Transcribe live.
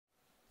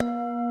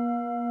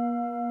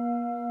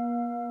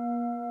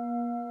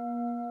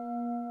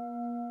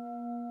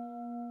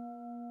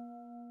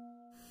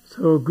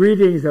So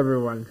greetings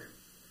everyone.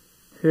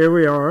 Here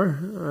we are,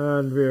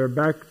 and we are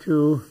back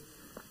to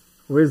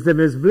Wisdom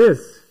is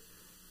Bliss.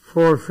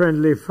 4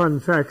 friendly fun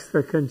facts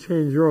that can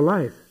change your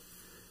life.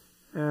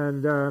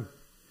 And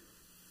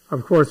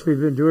of course we've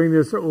been doing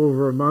this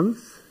over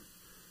months,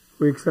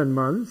 weeks and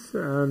months,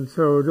 and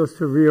so just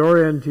to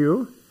reorient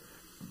you,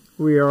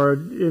 we are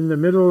in the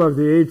middle of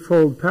the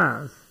Eightfold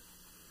Path,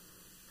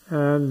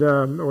 and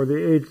or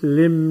the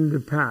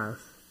Eight-Limbed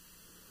Path,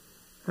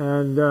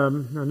 and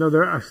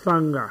another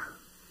Ashtanga.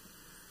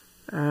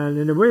 And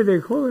in a way they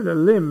call it a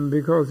limb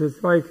because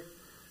it's like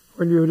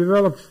when you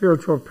develop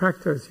spiritual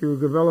practice, you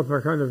develop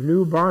a kind of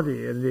new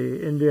body in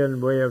the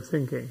Indian way of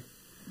thinking,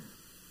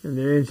 in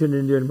the ancient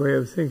Indian way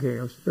of thinking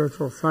of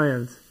spiritual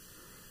science.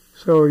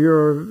 So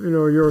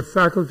your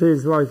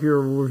faculties like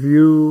your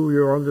view,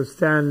 your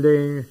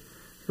understanding,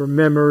 your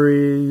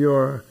memory,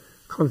 your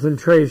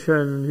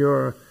concentration,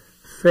 your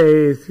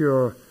faith,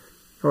 your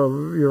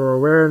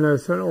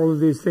awareness, and all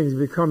of these things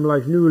become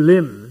like new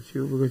limbs,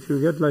 because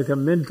you get like a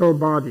mental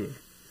body.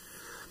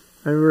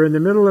 And we're in the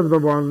middle of the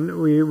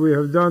one. We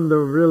have done the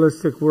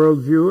realistic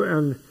worldview,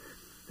 and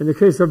in the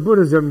case of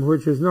Buddhism,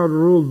 which is not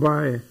ruled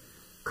by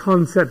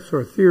concepts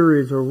or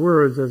theories or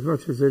words as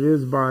much as it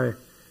is by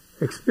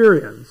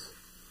experience.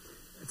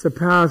 It's a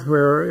path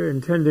where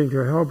intending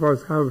to help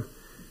us have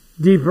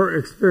deeper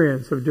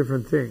experience of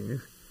different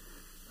things.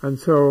 And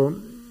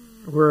so,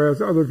 whereas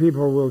other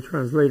people will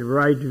translate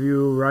right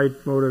view, right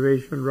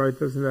motivation, right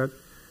this and that,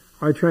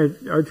 I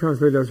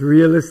translate as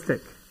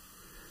realistic,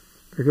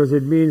 because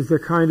it means the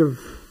kind of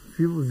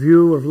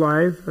view of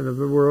life and of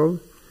the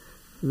world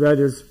that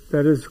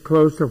is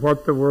close to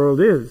what the world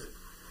is.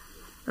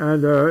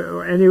 And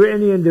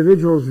any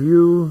individual's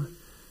view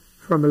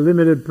from a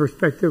limited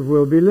perspective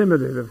will be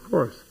limited, of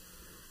course.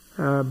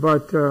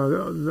 But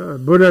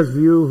the Buddha's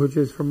view, which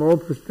is from all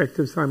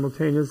perspectives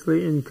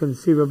simultaneously,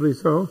 inconceivably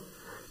so,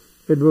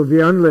 it will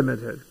be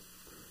unlimited.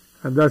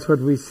 And that's what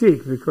we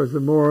seek, because the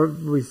more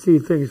we see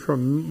things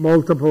from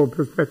multiple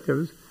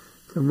perspectives,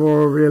 the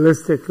more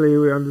realistically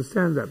we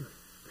understand them.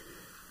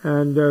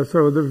 And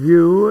so the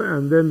view,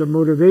 and then the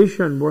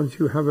motivation, once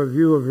you have a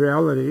view of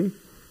reality,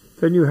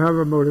 then you have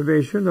a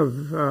motivation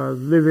of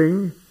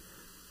living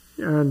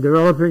and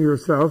developing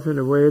yourself in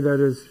a way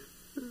that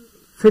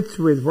fits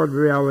with what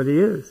reality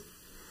is.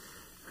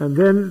 And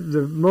then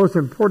the most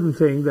important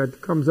thing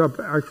that comes up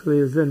actually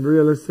is then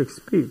realistic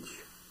speech.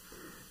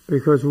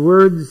 Because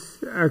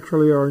words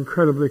actually are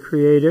incredibly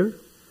creative.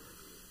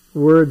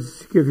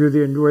 Words give you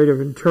the way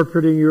of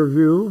interpreting your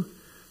view,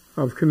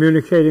 of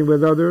communicating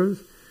with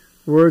others.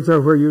 Words are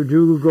where you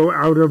do go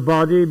out of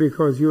body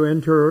because you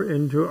enter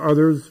into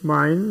others'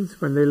 minds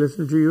when they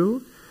listen to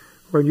you.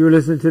 When you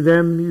listen to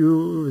them,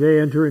 they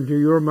enter into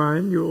your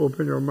mind. You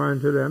open your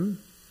mind to them.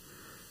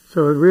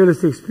 So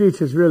realistic speech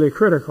is really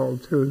critical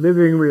to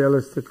living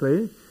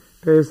realistically,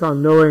 based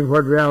on knowing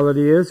what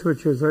reality is,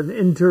 which is an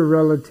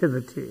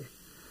interrelativity.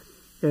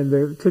 And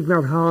Thich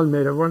Nhat Hanh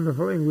made a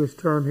wonderful English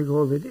term. He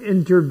called it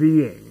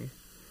interbeing.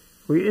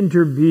 We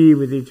interbe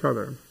with each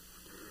other.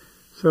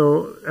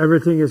 So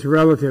everything is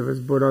relative, is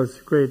Buddha's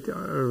great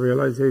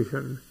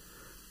realization.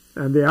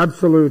 And the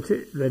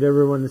absolute that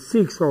everyone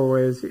seeks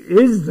always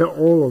is the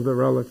all of the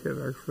relative,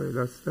 actually.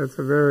 That's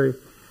a very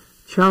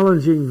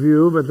challenging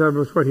view, but that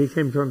was what he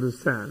came to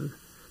understand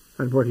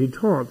and what he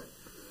taught.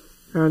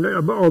 And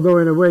although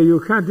in a way you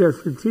can't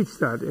actually teach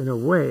that in a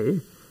way,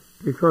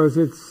 because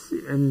it's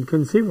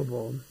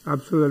inconceivable.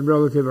 Absolute and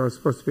relative are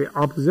supposed to be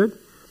opposite,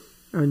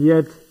 and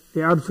yet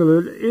the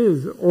absolute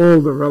is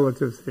all the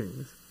relative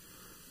things.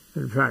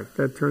 In fact,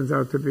 that turns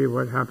out to be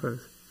what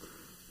happens.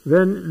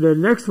 Then the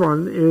next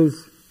one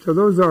is, so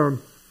those are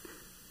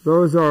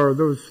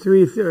those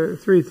three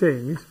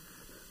things: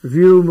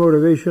 view,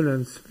 motivation,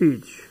 and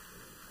speech.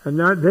 And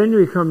then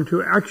we come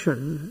to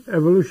action,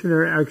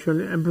 evolutionary action,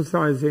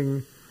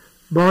 emphasizing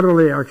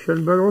bodily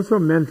action, but also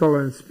mental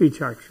and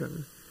speech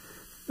action.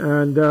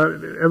 And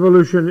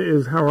evolution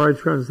is how I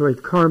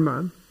translate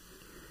karma,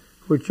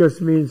 which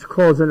just means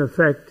cause and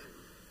effect,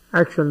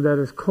 action that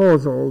is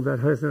causal, that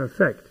has an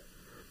effect.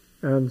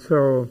 And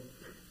so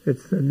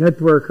it's the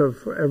network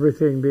of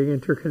everything being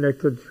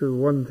interconnected through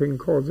one thing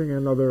causing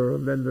another,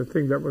 and then the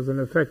thing that was an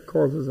effect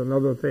causes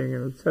another thing,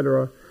 and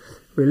etc.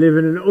 We live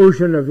in an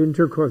ocean of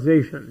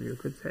intercausation, you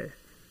could say.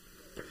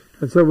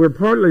 And so we're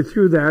partly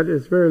through that.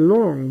 It's very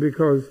long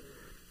because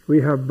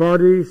we have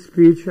body,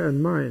 speech,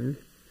 and mind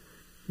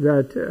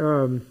that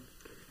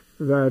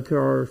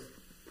are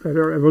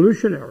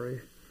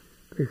evolutionary,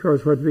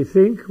 because what we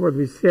think, what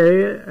we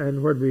say,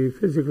 and what we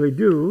physically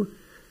do,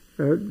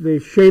 they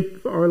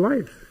shape our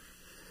life,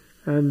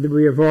 and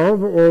we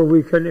evolve, or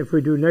we can, if we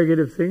do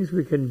negative things,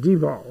 we can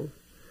devolve.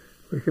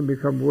 We can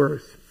become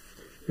worse.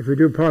 If we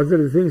do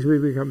positive things, we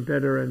become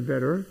better and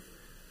better,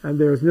 and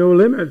there's no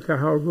limit to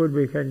how good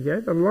we can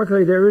get. And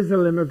luckily, there is a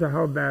limit to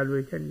how bad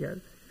we can get,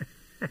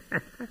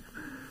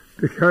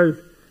 because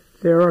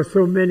there are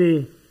so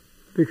many.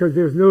 Because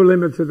there's no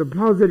limit to the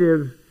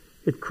positive,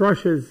 it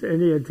crushes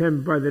any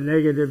attempt by the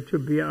negative to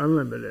be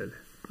unlimited,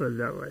 put it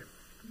that way.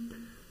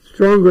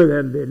 Stronger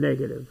than the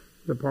negative.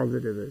 the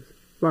positive is,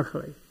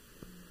 luckily.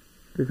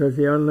 Because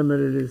the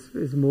unlimited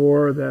is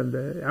more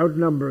than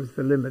outnumbers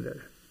the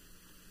limited.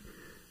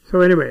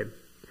 So anyway,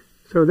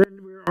 so then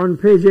we're on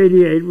page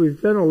 88.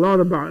 We've done a lot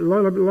of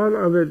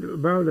it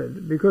about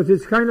it, because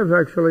it's kind of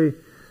actually,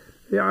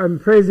 I'm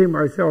praising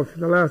myself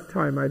the last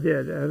time I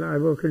did, and I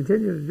will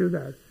continue to do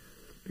that,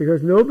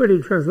 because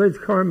nobody translates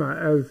karma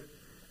as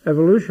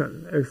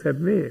evolution except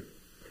me.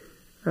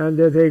 And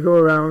they go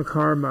around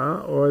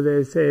karma, or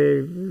they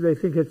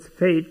think it's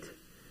fate,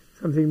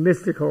 something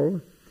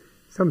mystical,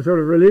 some sort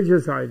of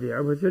religious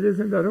idea, which it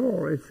isn't at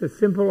all. It's a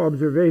simple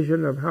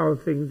observation of how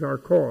things are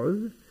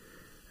caused,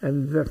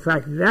 and the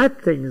fact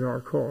that things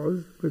are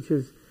caused, which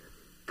is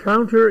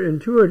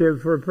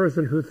counterintuitive for a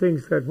person who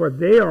thinks that what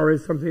they are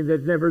is something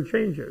that never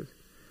changes.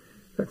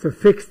 That's a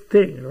fixed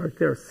thing, like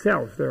their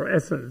self, their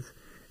essence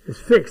is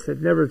fixed,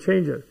 it never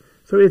changes.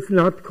 So it's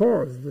not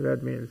caused,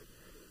 that means.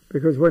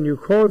 Because when you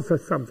cause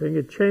something,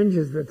 it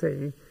changes the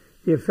thing,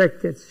 the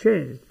effect gets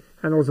changed.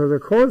 And also the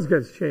cause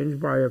gets changed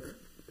by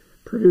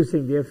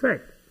producing the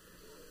effect.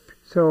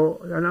 So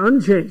an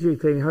unchanging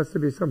thing has to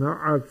be somehow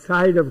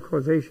outside of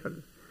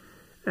causation.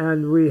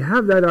 And we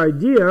have that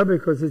idea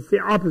because it's the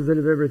opposite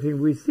of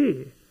everything we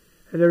see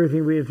and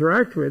everything we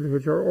interact with,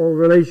 which are all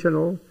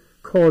relational,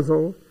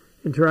 causal,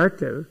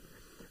 interactive.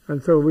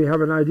 And so we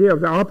have an idea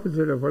of the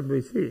opposite of what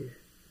we see.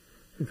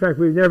 In fact,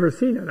 we've never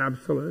seen an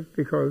absolute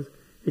because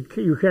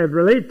you can't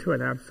relate to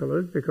an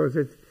absolute because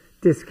it's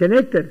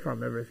disconnected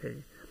from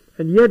everything.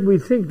 And yet we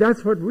think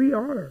that's what we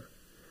are.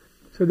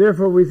 So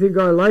therefore we think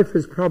our life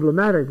is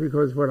problematic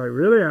because what I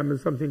really am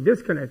is something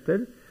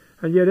disconnected,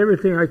 and yet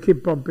everything I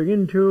keep bumping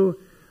into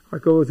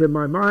goes in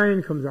my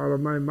mind, comes out of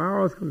my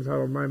mouth, comes out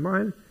of my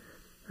mind,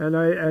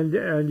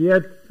 and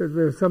yet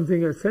there's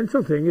something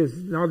essential thing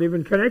is not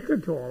even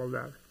connected to all of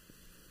that.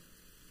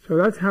 So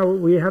that's how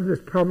we have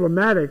this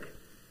problematic,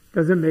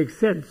 doesn't make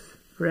sense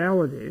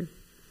reality,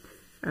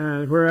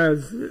 and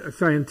whereas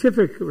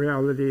scientific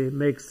reality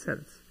makes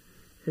sense.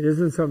 It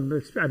isn't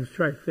some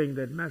abstract thing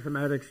that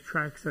mathematics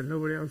tracks and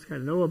nobody else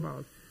can know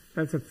about.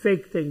 That's a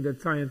fake thing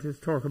that scientists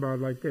talk about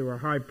like they were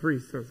high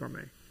priests or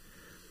something.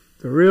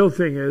 The real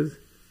thing is,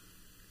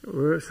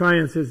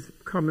 science is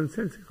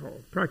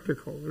commonsensical,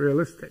 practical,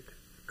 realistic,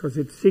 because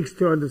it seeks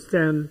to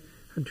understand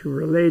and to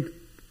relate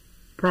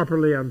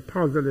properly and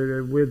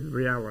positively with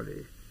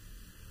reality.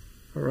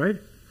 All right?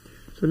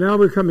 So now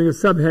we're coming to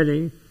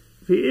subheading,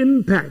 the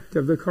impact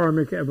of the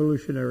karmic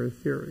evolutionary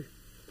theory.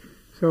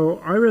 So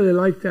I really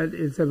like that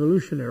it's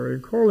evolutionary,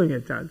 calling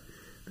it that,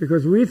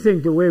 because we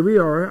think the way we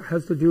are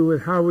has to do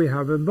with how we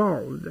have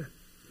evolved.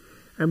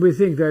 And we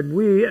think that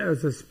we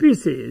as a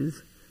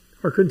species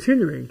are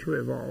continuing to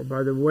evolve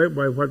by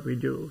what we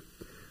do.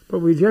 But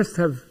we just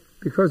have,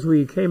 because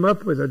we came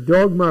up with a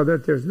dogma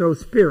that there's no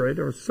spirit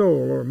or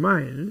soul or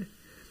mind,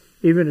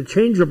 even a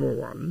changeable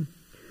one,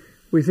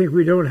 we think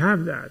we don't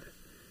have that.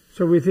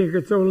 So we think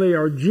it's only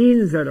our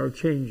genes that are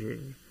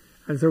changing.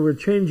 And so we're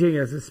changing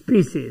as a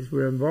species.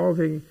 We're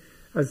evolving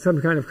as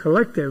some kind of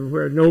collective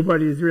where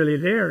nobody's really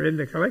there in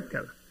the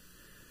collective.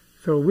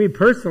 So we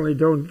personally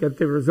don't get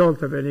the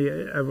result of any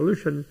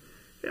evolution,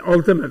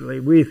 ultimately,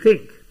 we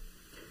think.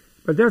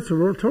 But that's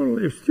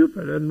totally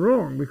stupid and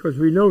wrong, because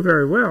we know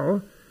very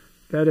well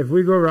that if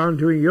we go around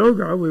doing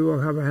yoga, we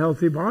will have a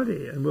healthy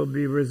body and we'll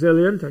be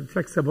resilient and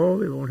flexible.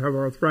 We won't have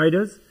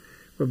arthritis.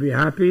 We'll be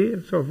happy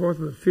and so forth.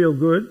 We'll feel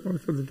good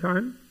most of the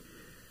time.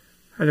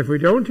 And if we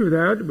don't do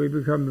that, we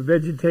become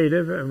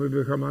vegetative and we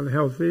become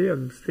unhealthy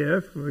and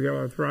stiff and we get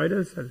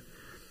arthritis. And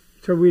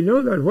so we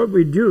know that what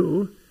we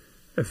do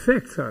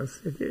affects us.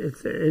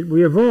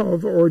 We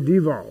evolve or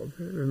devolve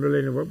in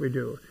relating to what we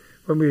do.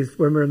 When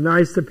we're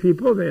nice to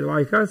people, they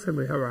like us and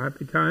we have a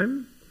happy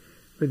time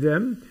with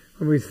them.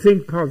 When we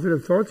think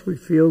positive thoughts, we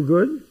feel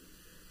good.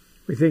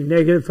 We think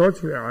negative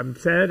thoughts, I'm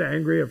sad,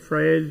 angry,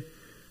 afraid,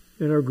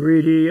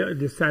 greedy,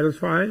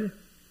 dissatisfied,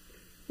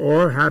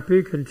 or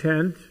happy,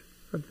 content,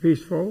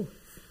 peaceful.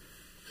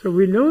 So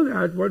we know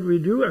that what we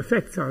do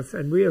affects us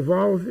and we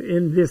evolve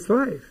in this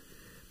life.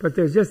 But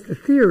there's just a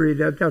theory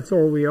that that's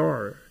all we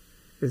are,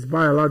 is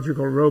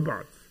biological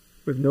robots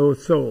with no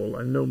soul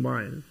and no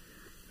mind.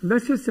 And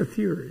that's just a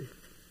theory.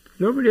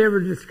 Nobody ever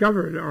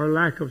discovered our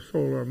lack of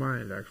soul or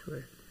mind,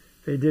 actually.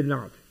 They did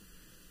not.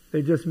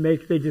 They just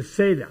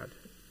say that.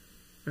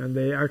 And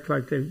they act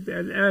like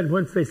and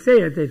once they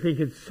say it, they think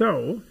it's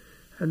so.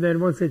 And then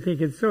once they think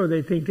it's so,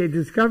 they think they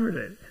discovered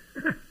it.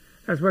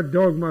 That's what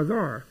dogmas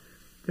are.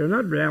 They're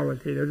not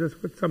reality, they're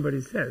just what somebody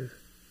says.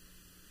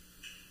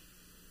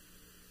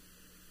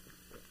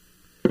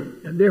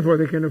 And therefore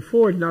they can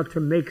afford not to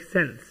make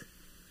sense.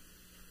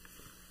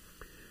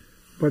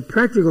 But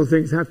practical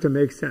things have to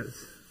make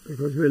sense,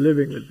 because we're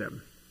living with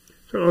them.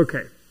 So,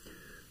 okay.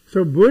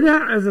 So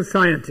Buddha as a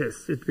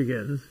scientist, it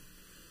begins,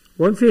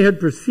 once he had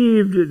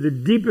perceived the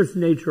deepest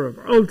nature of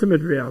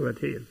ultimate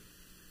reality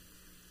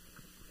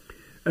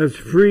as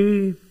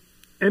free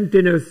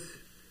emptiness,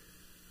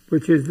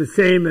 which is the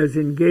same as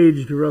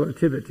engaged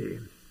relativity,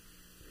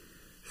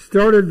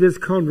 started this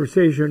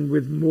conversation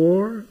with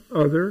more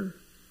other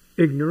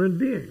ignorant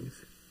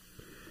beings.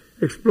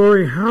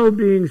 exploring how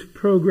beings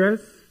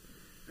progress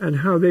and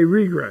how they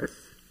regress.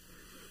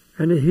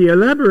 And he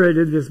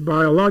elaborated this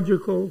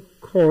biological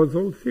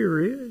causal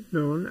theory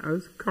known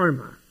as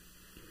karma,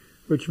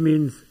 which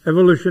means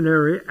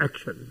evolutionary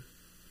action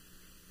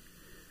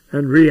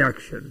and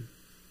reaction.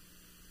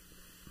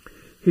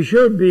 He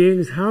showed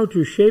beings how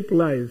to shape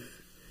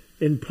life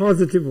in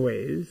positive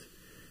ways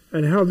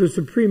and how the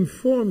supreme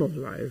form of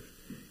life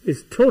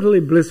is totally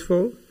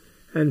blissful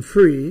and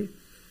free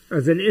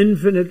as an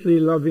infinitely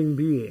loving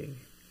being,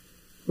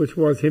 which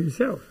was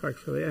himself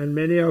actually, and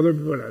many other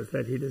Buddhas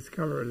that he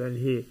discovered and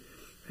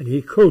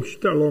he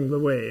coached along the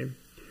way,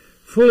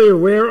 fully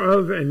aware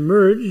of and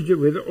merged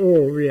with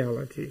all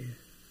reality.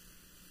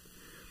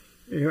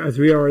 As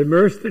we are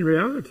immersed in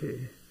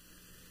reality,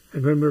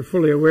 and when we're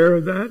fully aware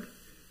of that,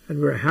 and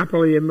we're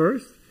happily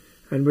immersed,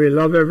 and we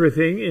love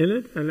everything in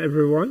it and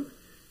everyone,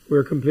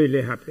 we're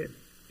completely happy.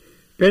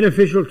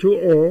 Beneficial to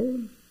all,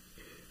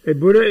 a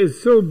Buddha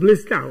is so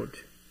blissed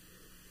out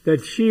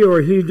that she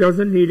or he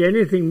doesn't need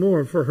anything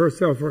more for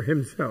herself or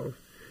himself,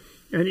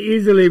 and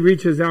easily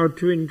reaches out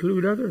to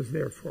include others,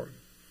 therefore.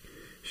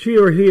 She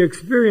or he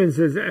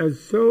experiences as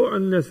so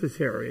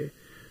unnecessary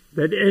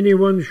that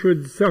anyone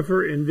should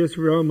suffer in this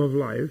realm of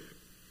life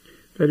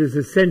that is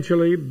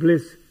essentially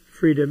bliss,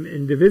 freedom,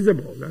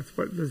 indivisible. That's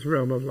what this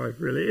realm of life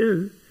really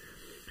is,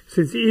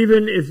 since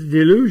even its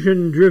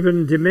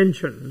delusion-driven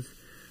dimensions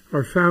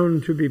are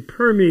found to be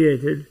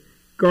permeated,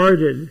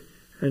 guarded,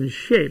 and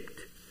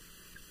shaped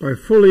by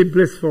fully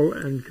blissful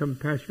and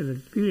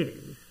compassionate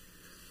beings.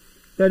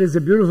 That is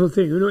a beautiful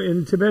thing. You know,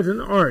 in Tibetan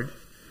art,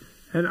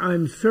 and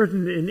I'm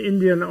certain in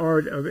Indian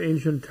art of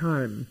ancient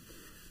time,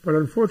 but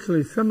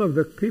unfortunately some of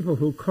the people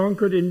who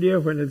conquered India,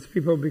 when its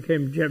people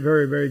became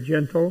very, very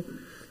gentle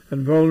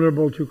and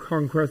vulnerable to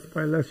conquest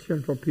by less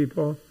gentle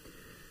people,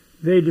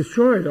 they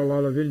destroyed a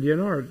lot of Indian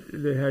art.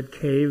 They had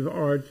cave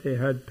art, they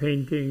had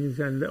paintings,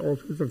 and all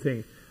sorts of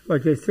things,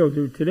 like they still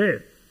do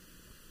today.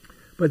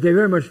 But they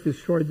very much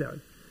destroyed that.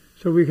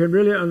 So we can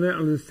really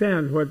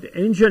understand what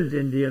ancient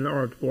Indian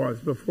art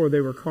was before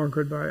they were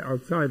conquered by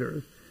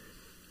outsiders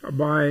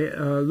by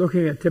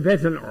looking at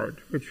Tibetan art,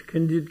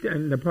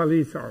 and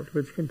Nepalese art,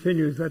 which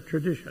continues that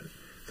tradition.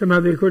 Somehow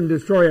they couldn't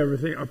destroy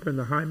everything up in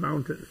the high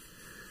mountains.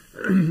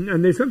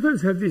 And they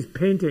sometimes have these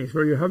paintings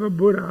where you have a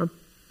Buddha,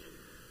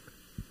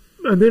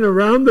 and then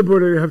around the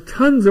Buddha you have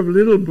tons of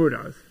little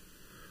Buddhas,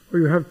 or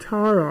you have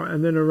Tara,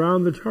 and then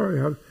around the Tara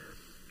you have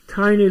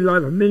tiny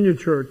little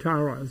miniature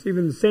Taras,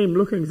 even the same,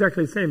 looking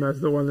exactly the same as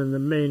the one in the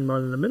main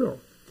one in the middle.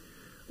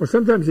 Or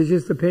sometimes it's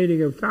just a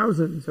painting of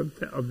thousands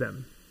of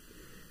them.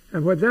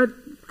 And what that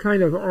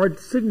kind of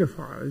art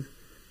signifies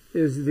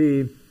is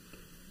the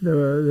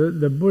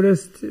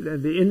Buddhist,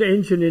 the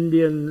ancient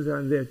Indians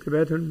and the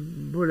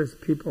Tibetan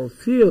Buddhist people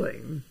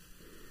feeling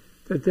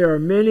that there are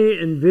many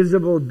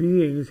invisible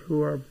beings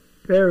who are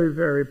very,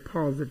 very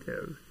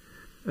positive,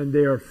 and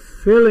they are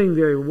filling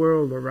the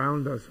world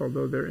around us,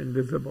 although they're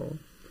invisible.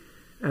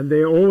 And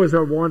they always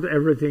want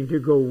everything to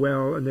go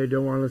well, and they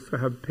don't want us to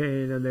have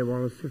pain, and they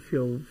want us to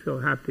feel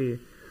happy,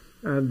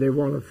 and they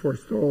want to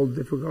forestall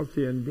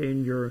difficulty and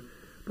danger.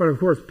 But of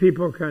course,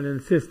 people can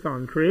insist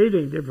on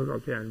creating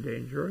difficulty and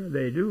danger.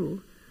 They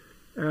do,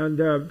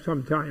 and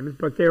sometimes,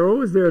 but they're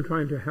always there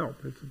trying to help.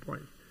 It's the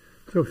point.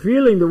 So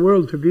feeling the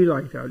world to be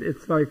like that,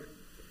 it's like,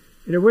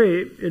 in a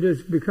way, it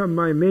has become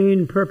my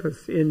main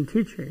purpose in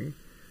teaching.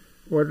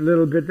 What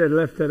little bit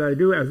that I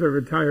do as a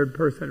retired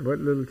person, what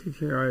little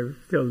teaching I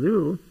still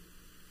do,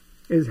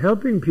 is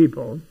helping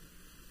people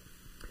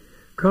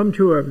come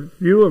to a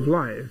view of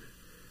life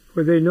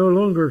where they no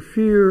longer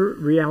fear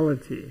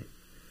reality.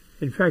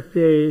 In fact,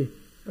 they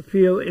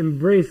feel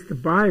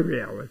embraced by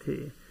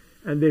reality,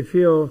 and they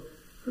feel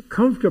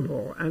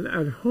comfortable and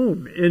at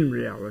home in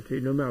reality,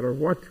 no matter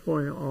what's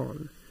going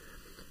on.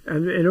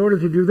 And in order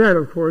to do that,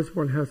 of course,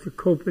 one has to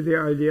cope with the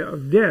idea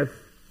of death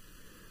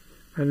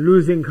and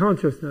losing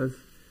consciousness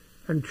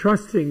and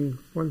trusting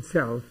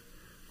oneself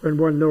when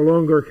one no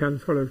longer can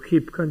sort of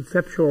keep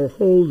conceptual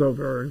hold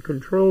over and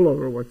control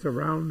over what's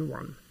around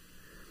one.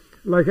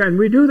 And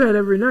we do that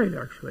every night,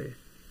 actually.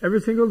 Every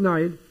single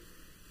night,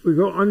 we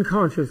go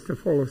unconscious to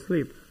fall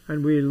asleep.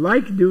 And we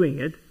like doing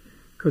it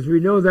because we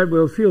know that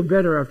we'll feel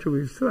better after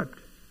we've slept.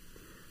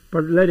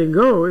 But letting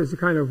go is the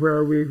kind of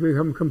where we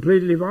become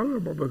completely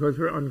vulnerable because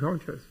we're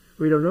unconscious.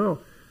 We don't know.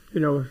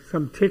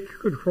 Some tick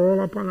could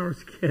crawl up on our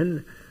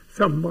skin.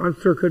 Some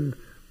monster could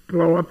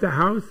blow up the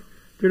house.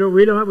 We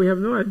have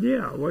no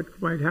idea what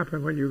might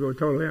happen when you go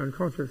totally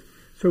unconscious.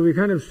 So we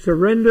kind of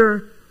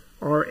surrender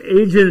our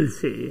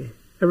agency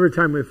every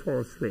time we fall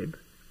asleep.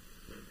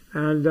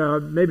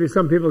 And maybe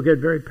some people get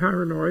very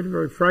paranoid,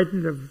 very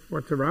frightened of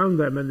what's around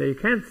them, and they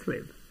can't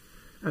sleep.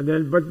 And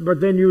then,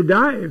 but then you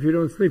die if you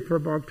don't sleep for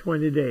about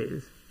 20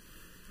 days.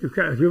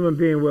 A human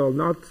being will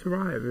not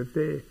survive if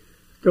they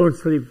don't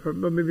sleep for,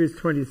 maybe it's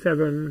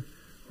 27,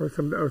 or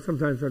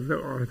sometimes I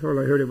thought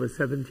I heard it was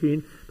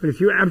 17. But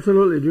if you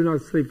absolutely do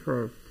not sleep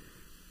for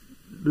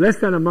less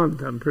than a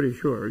month, I'm pretty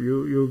sure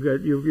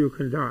you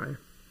can die.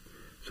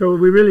 So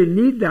we really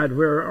need that,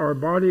 where our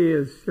body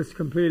is just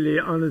completely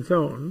on its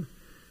own,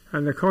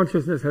 and the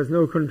consciousness has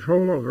no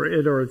control over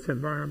it or its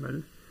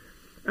environment.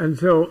 And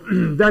so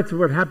that's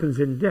what happens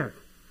in death.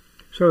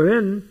 So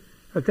then,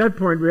 at that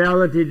point,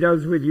 reality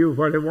does with you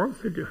what it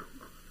wants to do.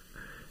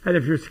 And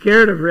if you're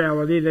scared of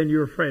reality, then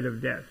you're afraid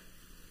of death.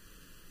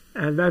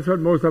 And that's what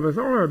most of us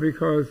are,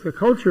 because the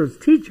cultures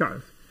teach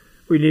us.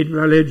 We need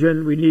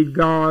religion, we need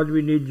God,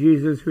 we need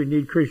Jesus, we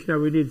need Krishna,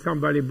 we need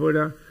somebody,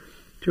 Buddha,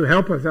 to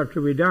help us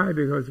after we die,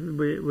 because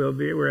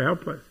we're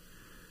helpless.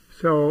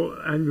 So,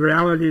 and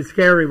reality is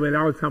scary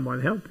without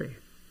someone helping.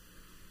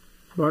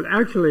 But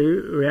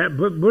actually,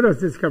 Buddha's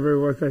discovery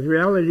was that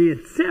reality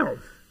itself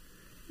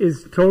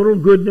is total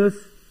goodness,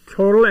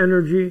 total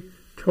energy,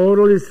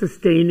 totally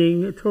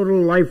sustaining,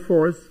 total life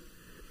force,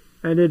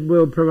 and it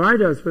will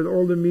provide us with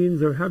all the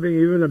means of having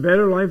even a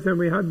better life than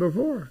we had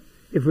before,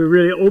 if we're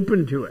really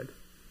open to it.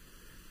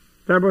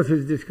 That was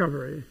his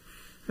discovery.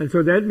 And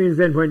so that means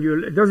then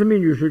it doesn't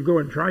mean you should go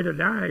and try to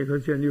die,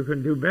 because then you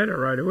can do better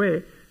right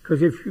away,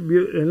 because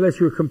unless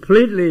you're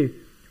completely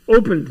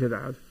open to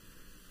that,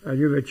 and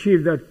you've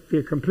achieved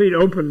the complete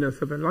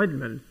openness of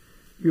enlightenment,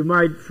 you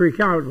might freak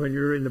out when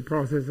you're in the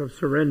process of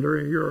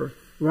surrendering your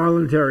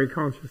voluntary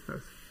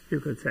consciousness, you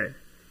could say.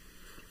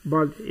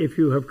 But if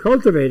you have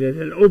cultivated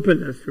an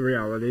openness to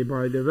reality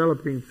by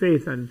developing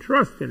faith and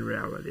trust in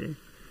reality,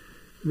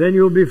 then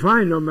you'll be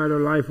fine no matter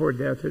life or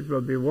death. It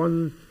will be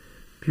one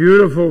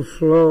beautiful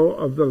flow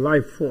of the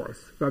life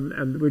force,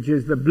 which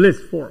is the bliss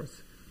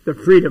force, the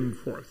freedom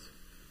force.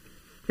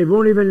 It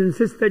won't even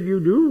insist that you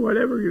do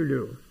whatever you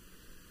do.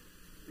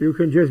 You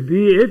can just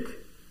be it,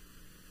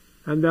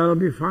 and that'll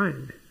be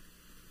fine.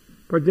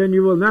 But then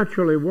you will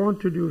naturally want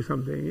to do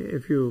something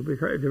if you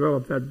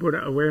develop that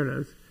Buddha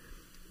awareness.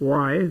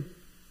 Why?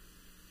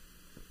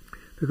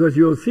 Because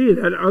you'll see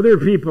that other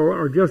people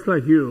are just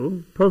like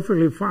you,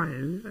 perfectly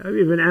fine,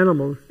 even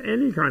animals,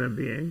 any kind of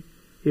being,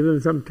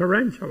 even some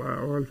tarantula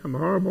or some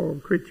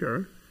horrible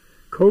creature,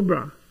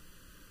 cobra.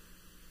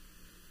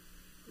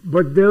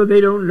 But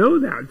they don't know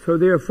that, so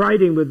they're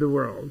fighting with the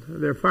world.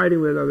 They're fighting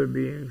with other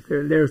beings.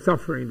 They're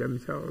suffering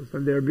themselves,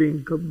 and they're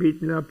being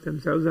beaten up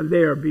themselves, and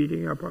they are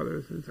beating up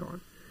others, and so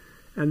on.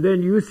 And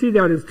then you see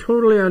that as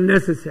totally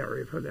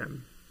unnecessary for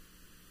them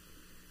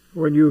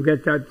when you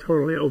get that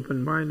totally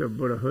open mind of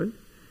Buddhahood.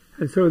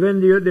 And so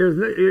then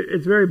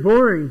it's very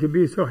boring to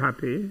be so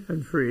happy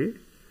and free,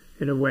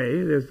 in a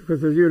way,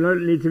 because you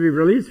don't need to be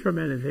released from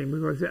anything,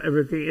 because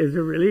everything is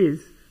a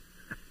release.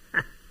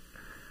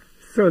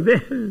 So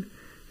then,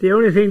 the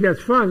only thing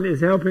that's fun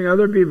is helping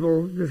other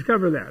people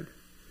discover that.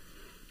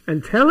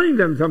 And telling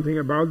them something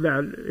about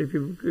that, if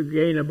you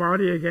gain a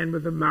body again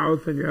with a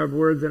mouth and you have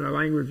words and a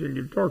language and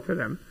you talk to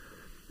them,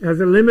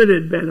 has a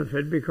limited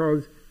benefit,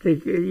 because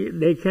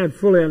they can't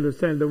fully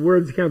understand, the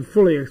words can't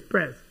fully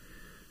express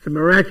the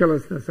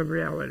miraculousness of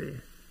reality.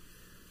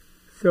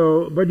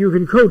 So, but you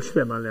can coach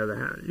them on the other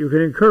hand. You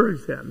can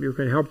encourage them. You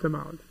can help them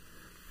out.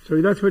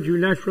 So that's what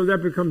that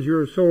becomes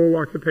your sole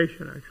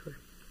occupation, actually.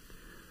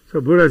 So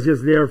Buddha's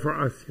just there for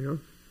us,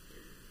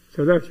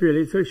 So that's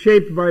really, so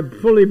shaped by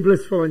fully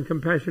blissful and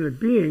compassionate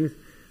beings.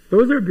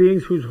 Those are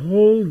beings whose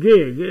whole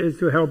gig is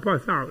to help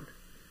us out.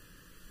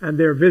 And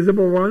they're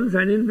visible ones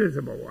and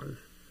invisible ones.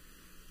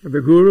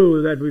 The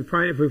guru that we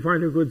find, if we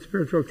find a good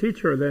spiritual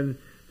teacher, then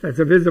that's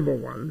a visible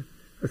one.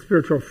 A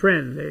spiritual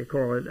friend, they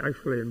call it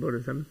actually in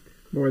Buddhism,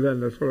 more than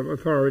the sort of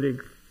authority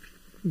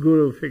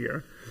guru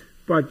figure.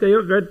 But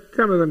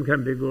some of them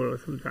can be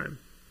gurus sometimes.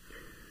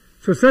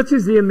 So such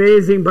is the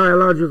amazing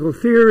biological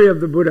theory of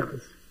the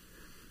Buddhas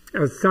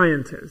as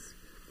scientists.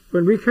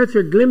 When we catch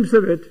a glimpse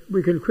of it,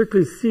 we can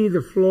quickly see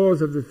the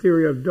flaws of the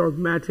theory of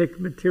dogmatic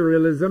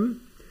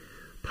materialism,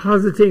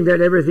 positing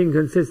that everything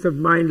consists of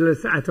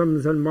mindless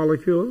atoms and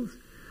molecules.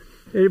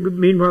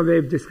 Meanwhile,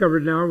 they've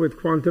discovered now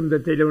with quantum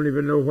that they don't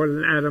even know what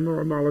an atom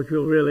or a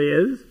molecule really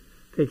is.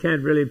 They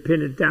can't really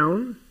pin it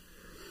down.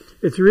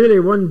 It's really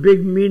one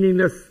big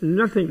meaningless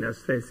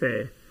nothingness, they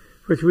say,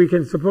 which we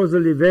can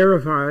supposedly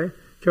verify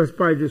just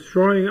by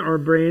destroying our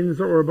brains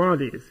or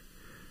bodies.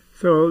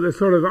 So the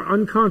sort of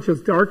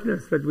unconscious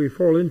darkness that we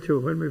fall into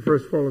when we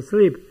first fall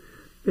asleep,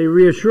 they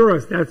reassure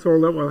us that's all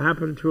that will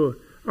happen to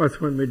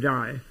us when we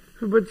die.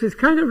 Which is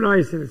kind of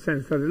nice in a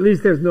sense that at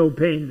least there's no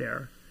pain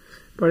there.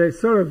 But it's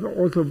sort of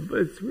also,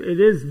 it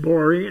is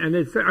boring, and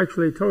it's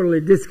actually totally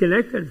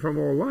disconnected from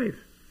all life.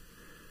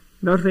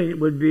 Nothing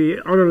would be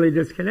utterly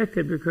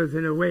disconnected because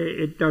in a way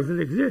it doesn't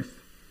exist.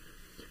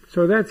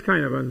 So that's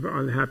kind of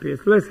unhappy.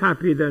 It's less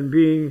happy than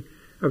being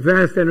a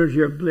vast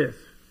energy of bliss.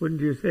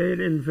 Wouldn't you say?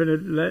 An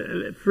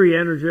infinite free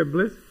energy of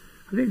bliss?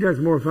 I think that's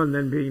more fun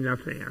than being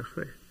nothing,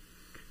 actually.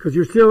 Because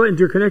you're still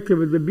interconnected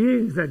with the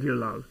beings that you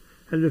love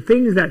and the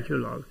things that you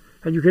love.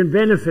 And you can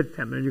benefit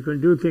them and you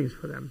can do things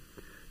for them.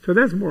 So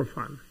that's more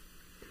fun,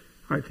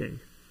 I think.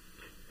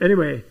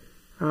 Anyway,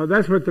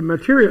 that's what the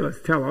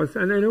materialists tell us.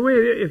 And in a way,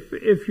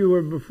 if you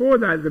were before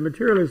that, the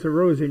materialists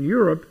arose in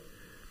Europe.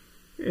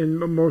 They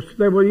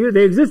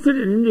existed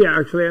in India,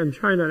 actually, and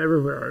China and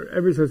everywhere.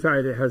 Every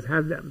society has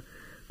had them.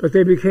 But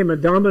they became a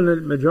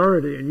dominant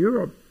majority in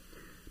Europe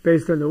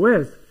based on the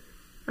West.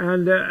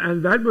 And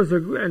that was,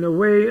 in a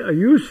way, a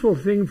useful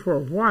thing for a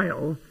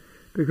while,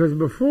 because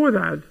before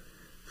that,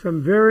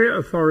 some very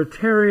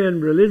authoritarian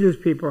religious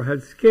people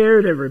had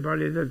scared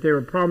everybody that they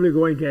were probably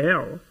going to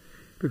hell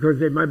because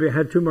they maybe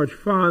had too much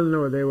fun,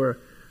 or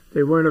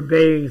they weren't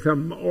obeying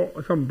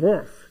some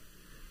boss.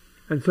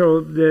 And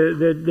so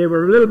they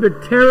were a little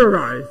bit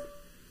terrorized.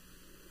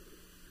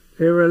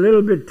 They were a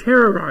little bit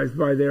terrorized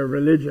by their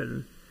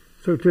religion.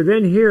 So to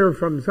then hear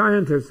from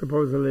scientists,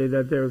 supposedly,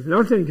 that there was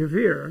nothing to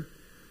fear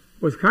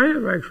was kind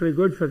of actually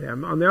good for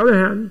them. On the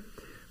other hand,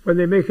 when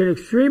they make an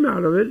extreme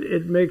out of it,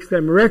 it makes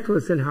them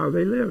reckless in how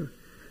they live,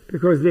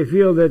 because they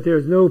feel that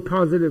there's no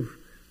positive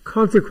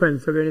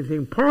consequence of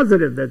anything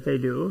positive that they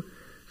do.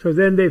 So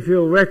then they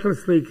feel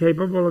recklessly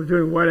capable of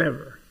doing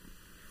whatever.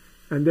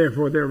 And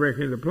therefore they're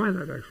wrecking the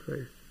planet,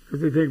 actually.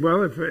 Because they think,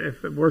 well,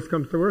 if the worst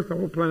comes to worst, the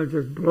whole planet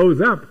just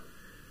blows up.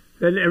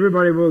 Then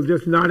everybody will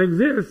just not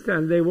exist,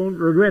 and they won't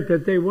regret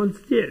that they once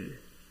did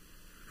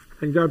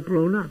and got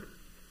blown up.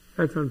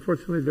 That's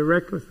unfortunately the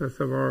recklessness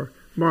of our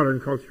modern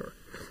culture.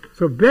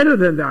 So better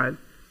than that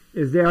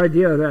is the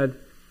idea that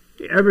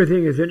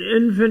everything is an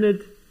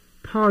infinite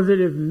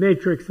positive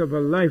matrix of a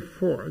life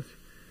force,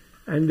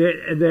 and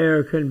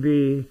there can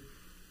be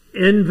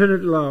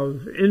infinite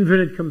love,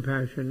 infinite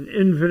compassion,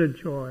 infinite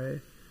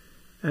joy,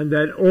 and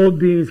that all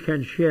beings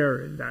can share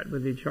in that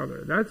with each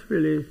other. That's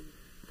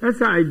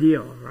the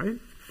ideal, right?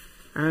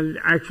 And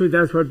actually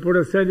that's what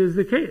Buddha said is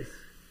the case.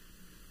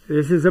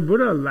 This is a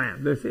Buddha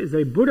land. This is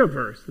a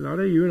Buddha-verse, not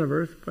a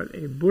universe, but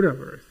a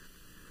Buddha-verse.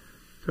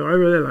 So I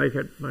really like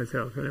it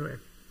myself, anyway.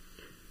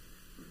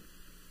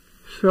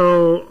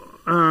 So,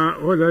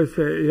 what did I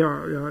say?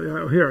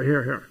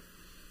 Here.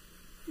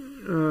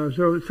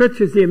 So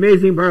such is the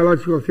amazing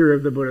biological theory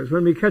of the Buddhas.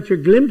 When we catch a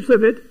glimpse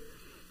of it,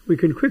 we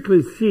can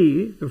quickly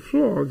see the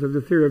flaws of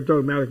the theory of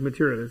dogmatic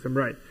materialism,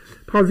 right?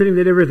 Positing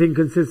that everything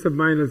consists of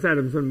mindless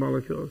atoms and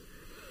molecules,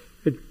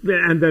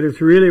 and that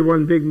it's really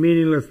one big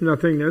meaningless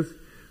nothingness,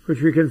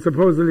 which we can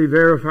supposedly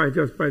verify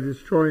just by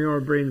destroying our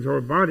brains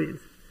or bodies.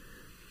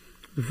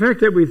 The fact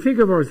that we think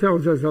of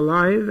ourselves as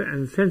alive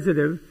and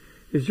sensitive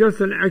is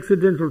just an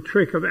accidental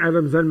trick of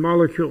atoms and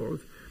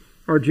molecules,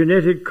 our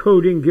genetic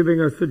coding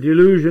giving us the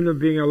delusion of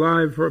being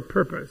alive for a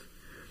purpose.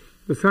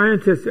 The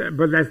scientists,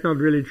 but that's not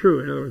really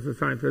true. In other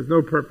words, there's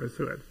no purpose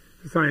to it.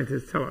 The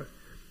scientists tell us,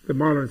 the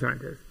modern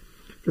scientists.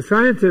 The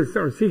scientists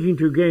are seeking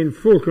to gain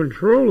full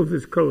control of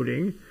this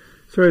coding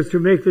so as to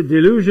make the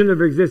delusion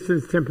of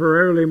existence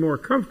temporarily more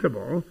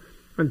comfortable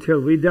until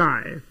we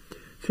die.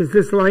 Since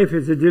this life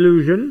is a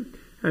delusion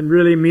and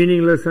really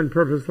meaningless and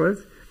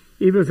purposeless,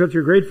 even such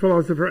a great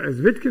philosopher as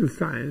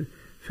Wittgenstein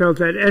felt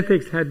that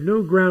ethics had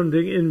no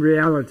grounding in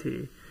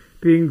reality.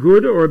 Being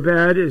good or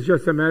bad is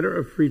just a matter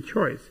of free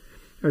choice,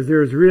 as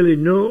there is really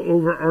no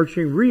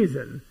overarching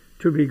reason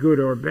to be good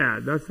or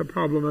bad. That's the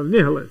problem of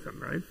nihilism,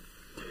 right?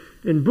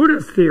 In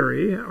Buddha's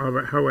theory,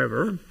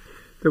 however,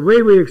 the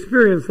way we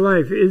experience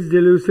life is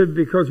delusive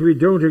because we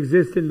don't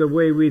exist in the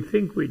way we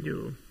think we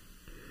do.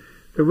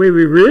 The way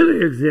we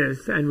really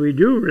exist, and we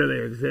do really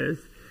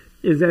exist,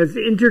 is as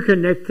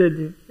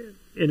interconnected,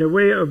 in a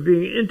way of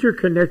being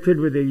interconnected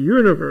with a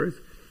universe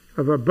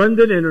of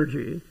abundant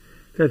energy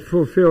that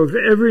fulfills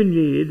every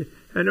need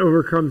and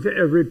overcomes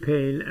every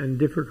pain and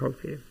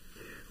difficulty.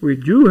 We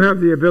do have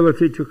the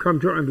ability to come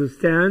to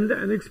understand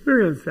and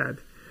experience that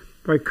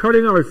by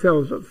cutting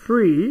ourselves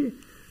free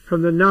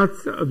from the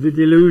knots of the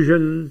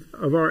delusion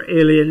of our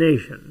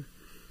alienation,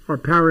 our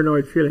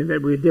paranoid feeling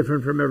that we're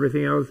different from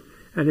everything else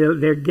and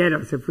they'll get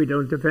us if we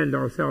don't defend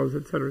ourselves,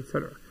 etc.,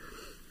 etc.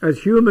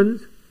 As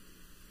humans,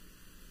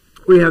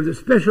 we have the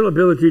special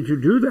ability to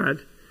do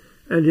that,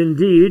 and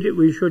indeed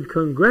we should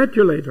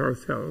congratulate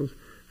ourselves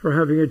for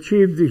having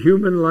achieved the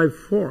human life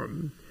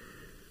form,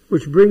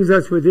 which brings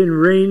us within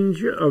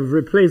range of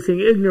replacing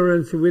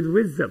ignorance with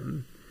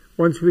wisdom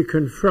once we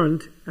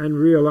confront and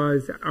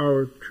realize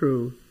our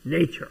true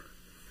nature.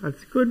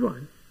 That's a good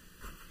one.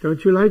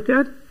 Don't you like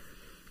that?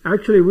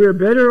 Actually, we're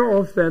better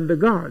off than the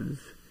gods,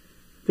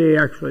 they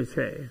actually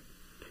say.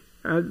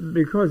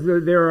 Because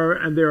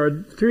there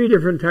are three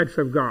different types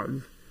of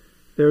gods.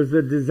 There's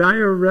the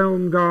desire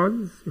realm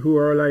gods, who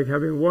are like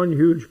having one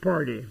huge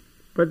party.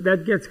 But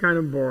that gets kind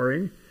of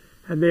boring,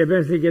 and they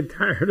eventually get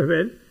tired of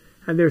it,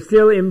 and they're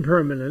still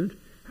impermanent,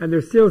 and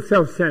they're still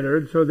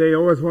self-centered, so they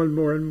always want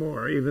more and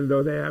more, even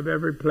though they have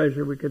every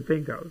pleasure we could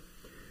think of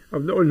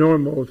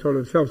normal sort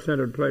of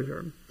self-centered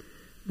pleasure.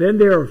 Then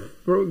there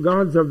are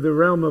gods of the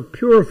realm of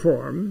pure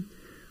form,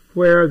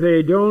 where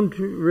they don't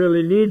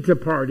really need to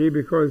party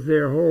because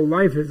their whole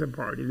life is a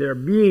party, their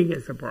being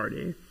is a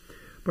party.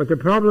 But the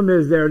problem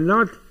is they're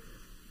not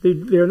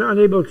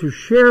able to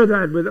share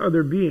that with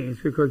other beings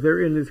because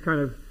they're in this kind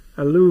of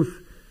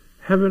aloof,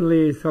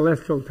 heavenly,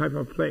 celestial type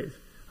of place,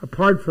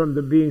 apart from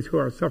the beings who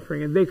are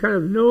suffering. And they kind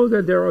of know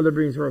that there are other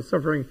beings who are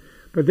suffering,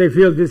 but they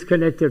feel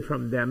disconnected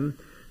from them.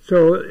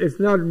 So it's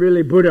not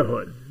really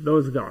Buddhahood,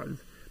 those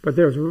gods. But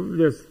there's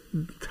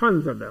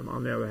tons of them,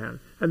 on the other hand.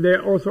 And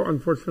they're also,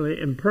 unfortunately,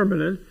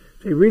 impermanent.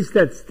 They reach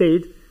that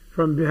state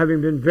from having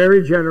been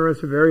very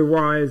generous, very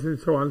wise, and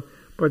so on,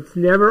 but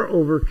never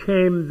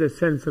overcame the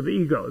sense of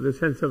ego, the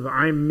sense of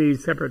I'm me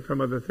separate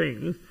from other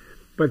things.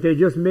 But they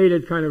just made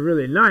it kind of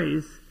really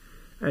nice,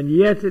 and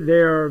yet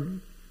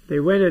they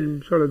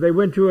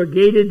went to a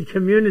gated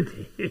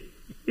community,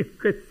 you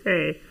could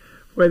say,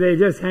 where they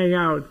just hang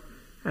out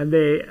and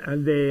they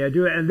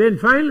do it. And then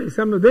finally,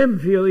 some of them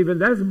feel even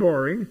that's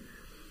boring,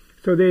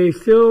 so they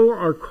still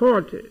are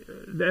caught,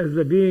 as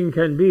the being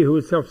can be, who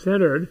is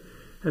self-centered,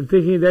 and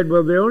thinking that,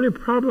 well, the only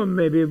problem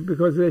may be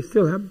because they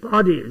still have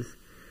bodies.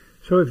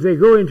 So if they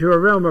go into a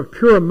realm of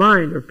pure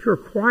mind or pure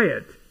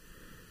quiet,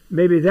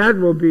 maybe that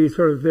will be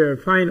sort of their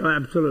final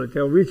absolute.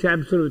 They'll reach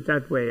absolute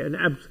that way. And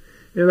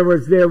in other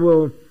words, they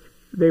will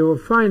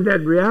find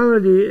that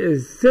reality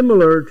is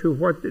similar to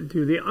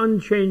the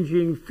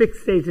unchanging,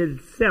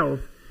 fixated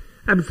self,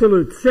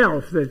 absolute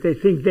self that they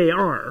think they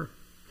are.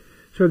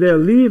 So they'll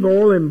leave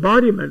all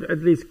embodiment,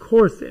 at least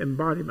coarse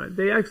embodiment.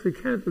 They actually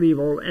can't leave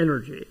all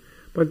energy,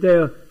 but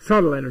they'll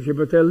subtle energy,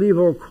 but they'll leave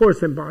all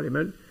coarse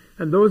embodiment.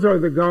 And those are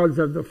the gods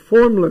of the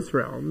formless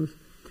realms,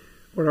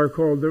 what are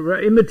called the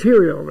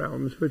immaterial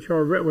realms, which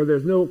are where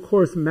there's no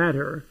coarse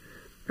matter,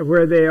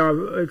 where they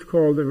are. It's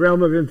called the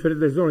realm of infinite.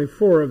 There's only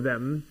 4 of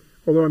them,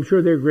 although I'm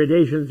sure there are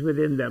gradations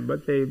within them,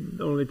 but they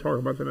only talk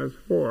about them as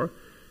 4.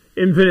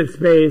 Infinite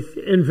space,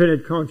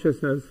 infinite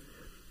consciousness,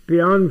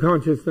 beyond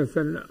consciousness,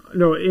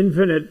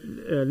 infinite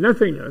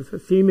nothingness,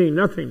 seeming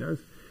nothingness,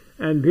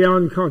 and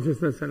beyond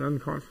consciousness and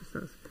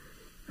unconsciousness.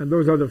 And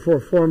those are the 4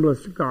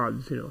 formless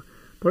gods,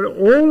 But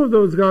all of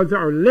those gods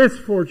are less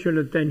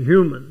fortunate than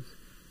humans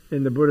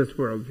in the Buddhist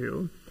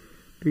worldview,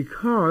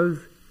 because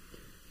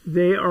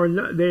they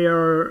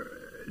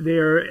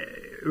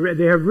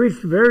have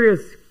reached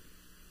various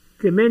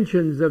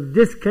dimensions of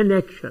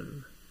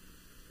disconnection.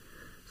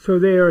 So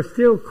they are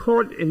still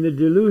caught in the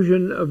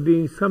delusion of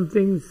being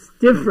something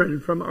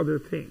different from other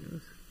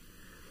things.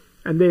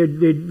 And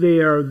they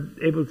are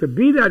able to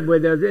be that way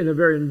in a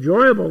very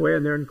enjoyable way,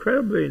 and they're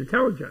incredibly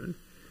intelligent.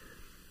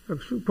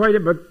 But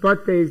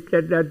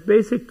that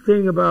basic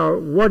thing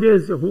about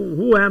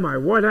who am I,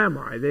 what am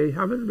I, they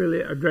haven't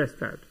really addressed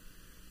that,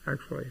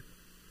 actually.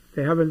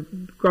 They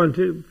haven't gone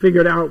to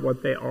figured out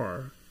what they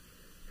are,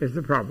 is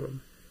the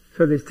problem.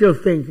 So they still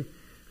think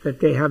that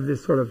they have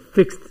this sort of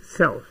fixed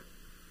self.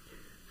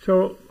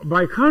 So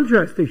by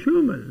contrast, the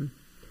human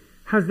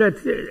has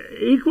that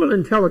equal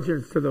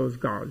intelligence to those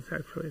gods,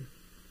 actually,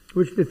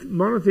 which the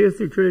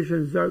monotheistic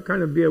traditions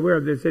kind of be aware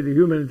of. They say the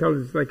human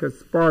intelligence is like a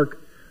spark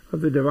of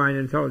the divine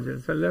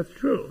intelligence, and that's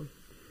true.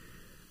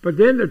 But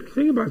then the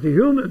thing about the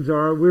humans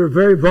we're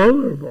very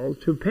vulnerable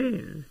to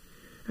pain,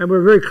 and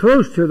we're very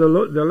close to the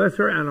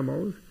lesser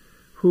animals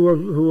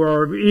who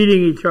are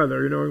eating each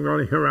other, and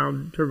running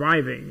around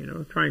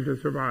surviving, trying to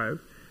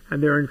survive,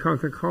 and they're in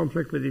constant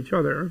conflict with each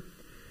other.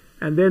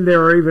 And then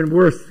there are even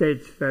worse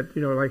states that,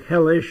 like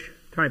hellish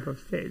type of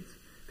states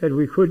that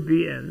we could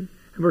be in,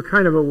 and we're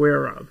kind of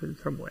aware of in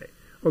some way.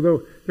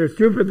 Although they're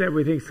stupid that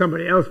we think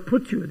somebody else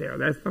put you there.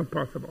 That's not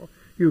possible.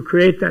 You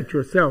create that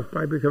yourself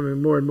by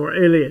becoming more and more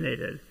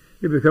alienated.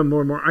 You become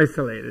more and more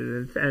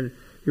isolated, and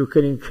you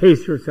can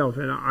encase yourself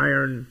in an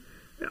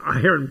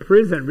iron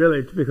prison,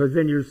 really, because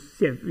then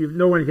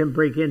no one can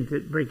break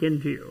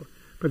into you.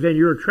 But then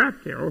you're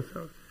trapped there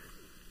also,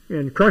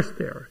 and crushed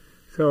there.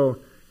 So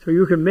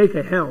you can make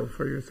a hell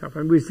for yourself,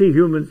 and we see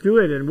humans do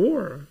it in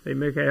war. They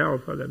make a hell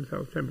for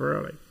themselves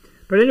temporarily.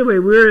 But anyway,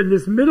 we're in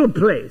this middle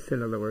place,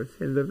 in other words,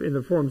 among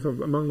the forms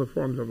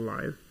of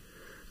life,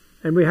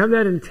 and we have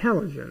that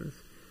intelligence.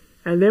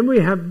 And then we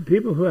have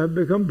people who have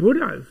become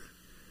Buddhas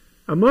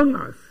among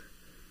us,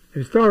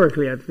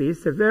 historically at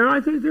least. I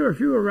think there are a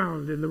few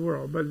around in the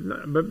world, but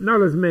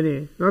not as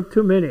many, not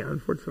too many,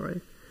 unfortunately.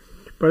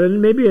 But it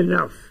may be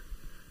enough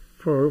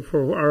for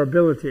our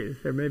abilities.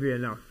 There may be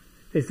enough.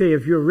 They say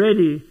if you're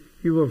ready,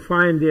 you will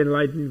find the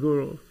enlightened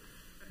guru.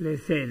 And they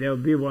say there'll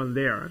be one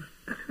there.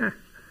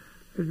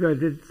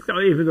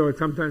 Even though it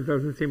sometimes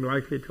doesn't seem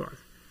likely to us.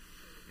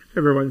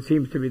 Everyone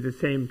seems to be the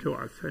same to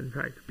us, in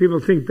fact. People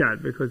think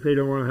that because they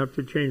don't want to have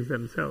to change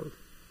themselves.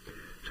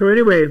 So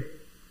anyway,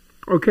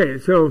 okay,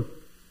 so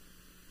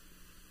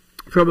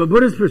from a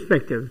Buddhist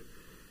perspective,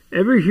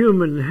 every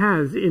human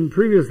has in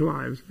previous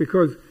lives,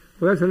 because,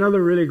 that's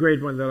another really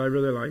great one that I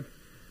really like,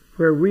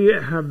 where we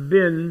have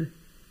been,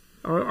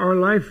 our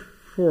life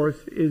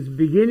force is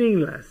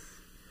beginningless.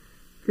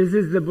 This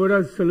is the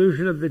Buddha's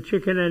solution of the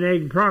chicken and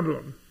egg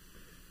problem.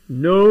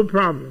 No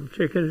problem.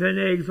 Chickens and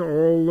eggs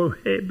all the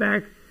way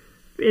back,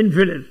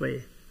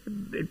 infinitely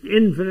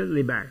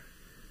back.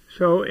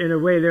 So in a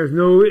way there's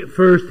no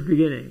first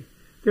beginning.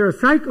 There are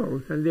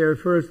cycles, and there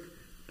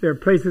are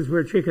places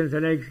where chickens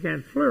and eggs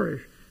can't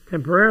flourish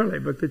temporarily,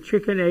 but the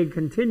chicken-egg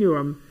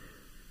continuum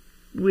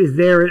is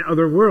there in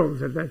other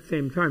worlds at that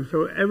same time.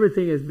 So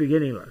everything is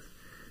beginningless.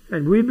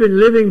 And we've been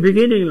living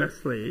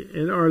beginninglessly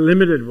in our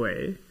limited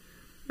way,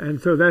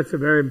 and so that's a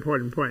very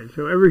important point.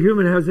 So every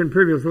human has in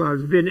previous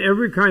lives been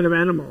every kind of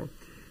animal,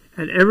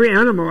 and every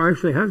animal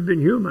actually has been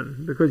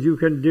human, because you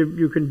can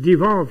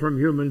devolve from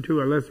human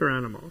to a lesser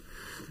animal.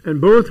 And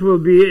both will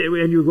be,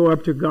 when you go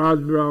up to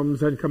God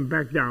realms and come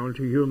back down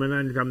to human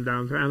and come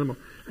down to animal.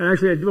 And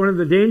actually, one of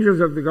the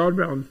dangers of the God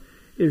realms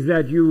is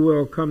that you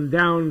will come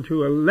down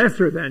to a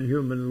lesser than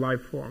human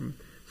life form,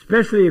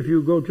 especially if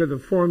you go to the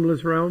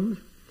formless realms,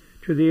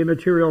 to the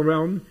immaterial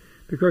realm,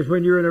 because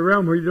when you're in a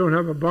realm where you don't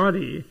have a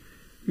body,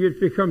 it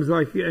becomes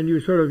like, and you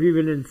sort of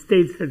even in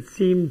states that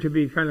seem to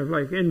be kind of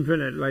like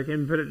infinite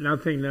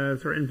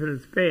nothingness or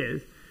infinite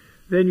space,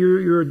 then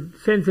your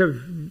sense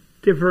of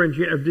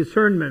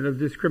discernment, of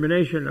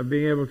discrimination, of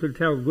being able to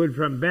tell good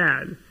from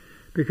bad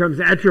becomes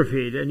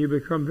atrophied, and you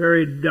become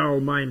very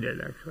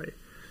dull-minded, actually.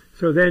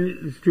 So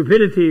then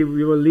stupidity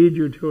will lead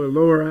you to a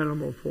lower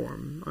animal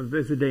form.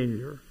 There's a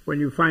danger when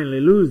you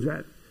finally lose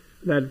that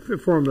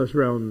formless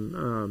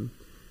realm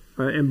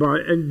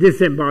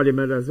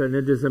disembodiment as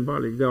a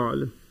disembodied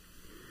God.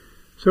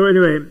 So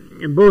anyway,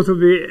 in both of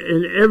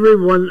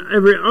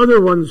every other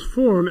one's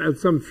form at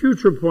some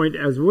future point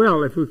as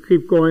well, if we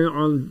keep going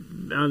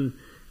on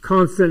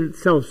constant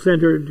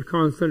self-centered,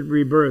 constant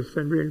rebirths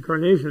and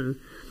reincarnations,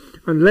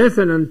 unless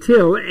and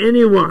until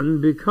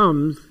anyone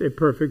becomes a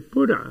perfect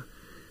Buddha,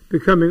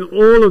 becoming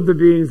all of the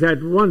beings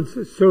at once,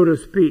 so to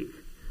speak.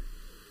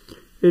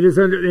 It is,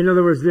 in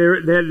other words,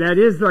 that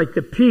is like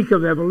the peak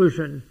of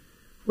evolution,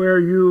 where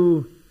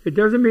it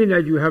doesn't mean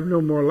that you have no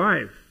more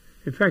life.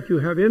 In fact, you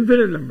have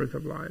infinite numbers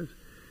of lives,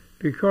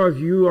 because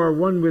you are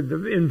one with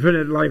the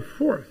infinite life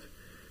force.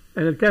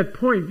 And at that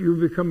point, you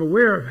become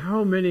aware of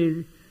how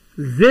many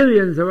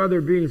zillions of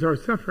other beings are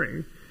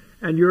suffering,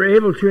 and you're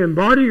able to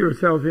embody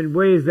yourself in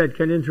ways that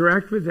can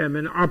interact with them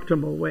in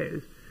optimal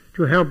ways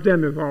to help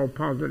them evolve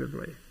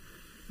positively.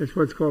 It's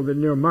what's called the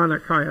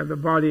Nirmanakaya, the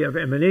body of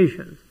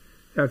emanations.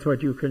 That's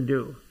what you can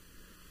do.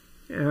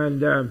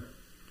 So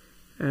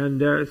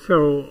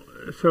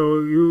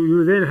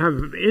you then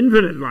have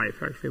infinite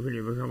life, actually, when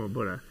you become a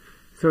Buddha.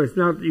 So it's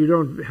not, you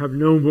don't have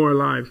no more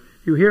lives.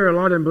 You hear a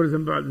lot in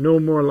Buddhism about no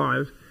more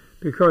lives,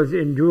 because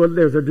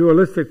there's a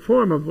dualistic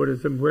form of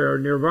Buddhism where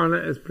nirvana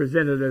is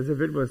presented as if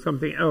it was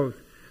something else,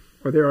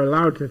 or they're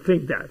allowed to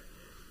think that,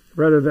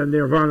 rather than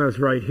nirvana is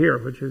right here,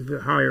 which is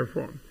the higher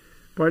form.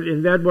 But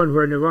in that one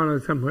where nirvana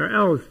is somewhere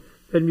else,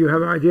 then you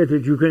have an idea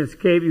that you can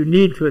escape, you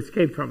need to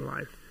escape from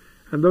life.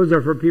 And those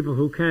are for people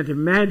who can't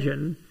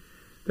imagine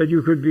that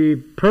you could be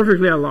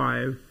perfectly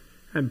alive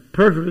and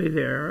perfectly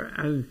there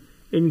and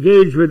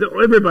engaged with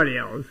everybody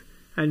else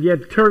and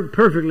yet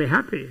perfectly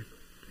happy,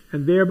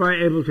 and thereby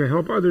able to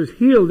help others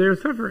heal their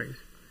sufferings.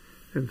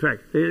 In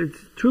fact, it's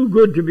too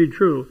good to be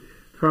true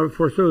for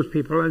those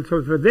people. And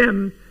so for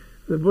them,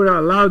 the Buddha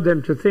allowed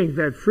them to think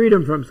that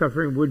freedom from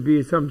suffering would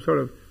be some sort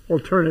of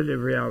alternative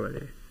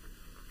reality.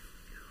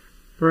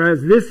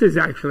 Whereas this is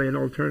actually an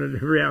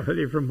alternative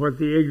reality from what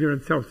the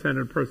ignorant,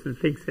 self-centered person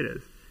thinks it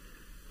is.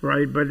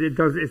 Right? But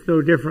it's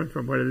no different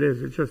from what it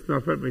is. It's just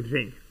not what we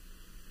think.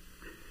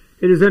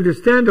 It is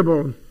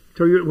understandable.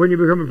 So when you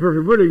become a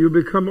perfect Buddha, you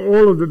become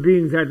all of the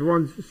beings at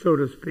once, so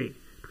to speak,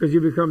 because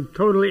you become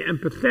totally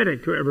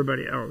empathetic to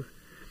everybody else.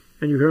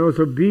 And you can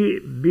also be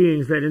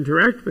beings that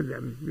interact with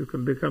them. You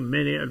can become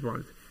many at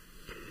once.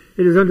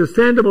 It is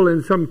understandable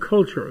in some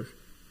cultures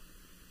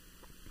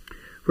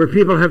where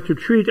people have to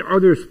treat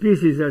other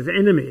species as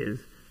enemies,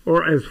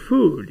 or as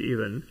food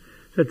even,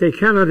 that they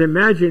cannot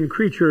imagine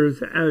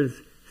creatures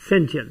as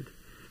sentient.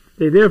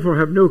 They therefore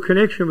have no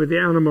connection with the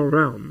animal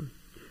realm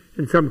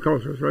in some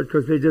cultures, right?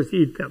 Because they just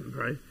eat them,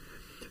 right?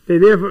 They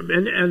therefore,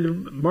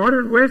 and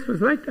modern West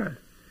was like that.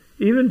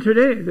 Even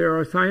today, there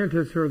are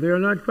scientists who they're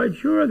not quite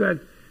sure that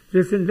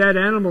this and that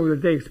animal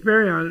that they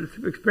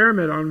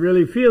experiment on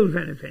really feels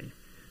anything,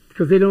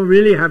 because they don't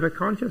really have a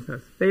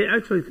consciousness. They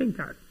actually think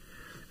that.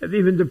 And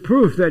even the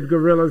proof that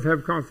gorillas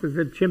have consciousness,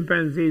 that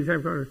chimpanzees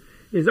have consciousness,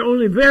 is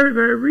only very,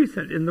 very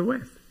recent in the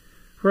West.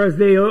 Whereas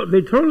they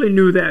totally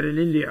knew that in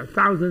India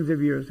thousands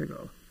of years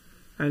ago,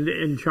 and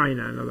in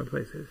China and other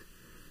places.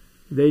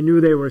 They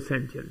knew they were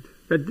sentient.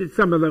 But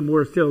some of them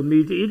were still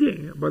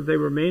meat-eating, but they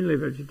were mainly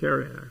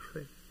vegetarian,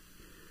 actually.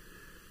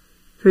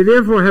 They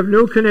therefore have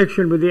no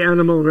connection with the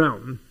animal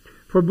realm.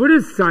 For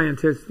Buddhist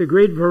scientists, the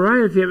great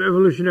variety of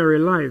evolutionary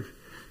life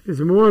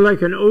is more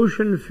like an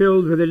ocean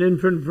filled with an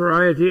infinite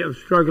variety of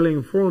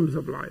struggling forms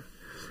of life.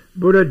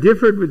 Buddha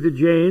differed with the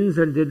Jains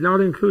and did not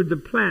include the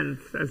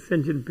plants as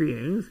sentient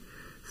beings,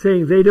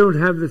 saying they don't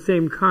have the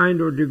same kind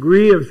or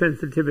degree of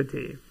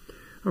sensitivity.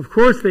 Of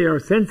course they are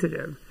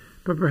sensitive,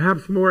 but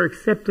perhaps more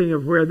accepting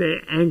of where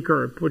they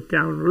anchor, put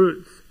down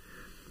roots.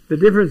 The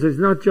difference is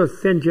not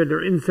just sentient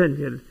or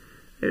insentient,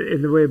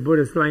 in the way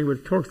Buddhist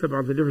language talks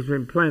about the difference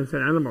between plants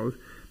and animals,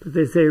 but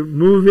they say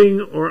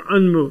moving or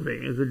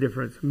unmoving is the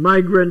difference,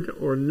 migrant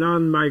or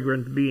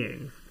non-migrant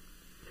beings.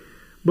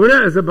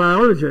 Buddha as a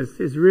biologist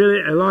is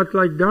really a lot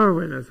like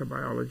Darwin as a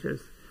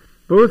biologist.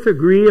 Both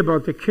agree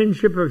about the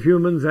kinship of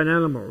humans and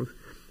animals,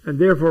 and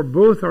therefore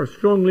both are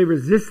strongly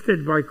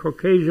resisted by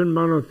Caucasian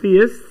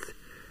monotheists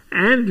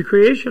and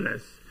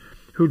creationists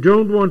who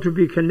don't want to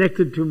be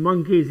connected to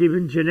monkeys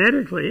even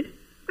genetically,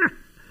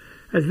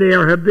 as they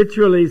are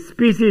habitually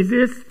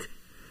speciesist,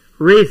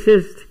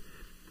 racist,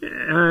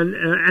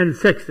 and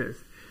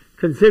sexist.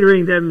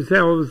 considering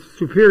themselves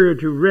superior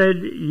to red,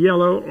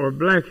 yellow, or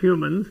black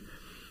humans,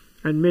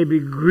 and maybe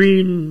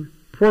green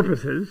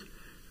porpoises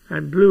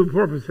and blue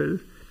porpoises.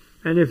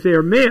 And if they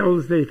are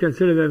males, they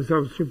consider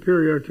themselves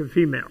superior to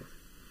females.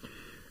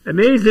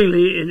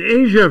 Amazingly, in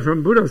Asia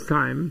from Buddha's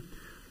time,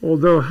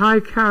 although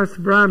high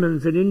caste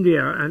Brahmins in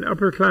India and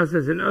upper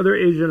classes in other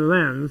Asian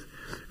lands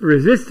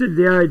resisted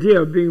the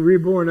idea of being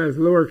reborn as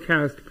lower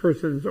caste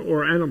persons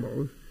or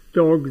animals,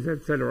 dogs,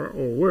 etc.,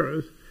 or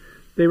worse,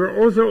 they were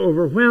also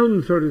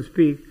overwhelmed, so to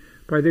speak,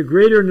 by the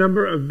greater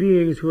number of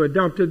beings who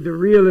adopted the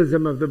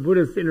realism of the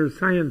Buddhist inner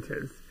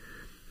scientists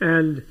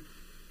and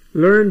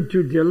learned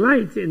to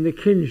delight in the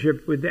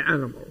kinship with the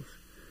animals.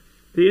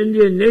 The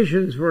Indian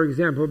nations, for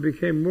example,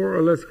 became more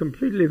or less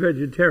completely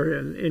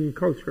vegetarian in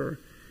culture,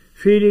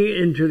 feeding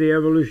into the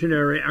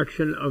evolutionary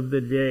action of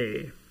the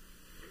day.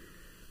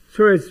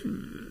 So it's,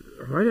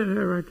 why did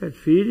I write that?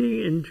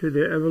 Feeding into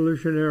the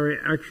evolutionary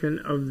action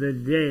of the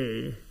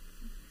day.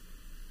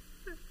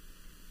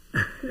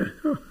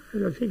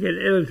 I think an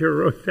editor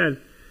wrote that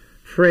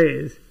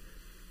phrase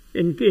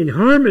in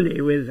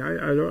harmony with,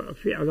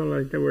 I don't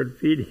like the word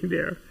feeding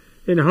there,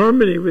 in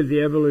harmony with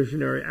the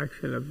evolutionary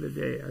action of the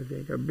day, I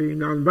think, of being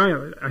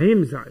nonviolent,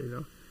 ahimsa,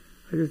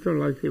 I just don't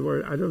like the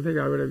word. I don't think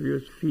I would have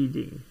used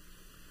feeding.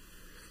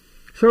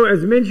 So,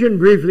 as mentioned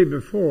briefly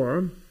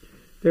before,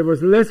 there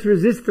was less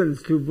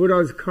resistance to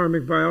Buddha's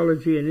karmic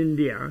biology in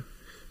India,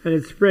 and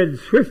it spread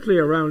swiftly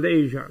around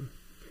Asia.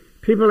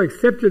 People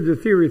accepted the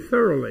theory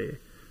thoroughly.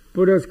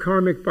 Buddha's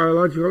karmic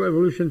biological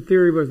evolution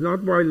theory was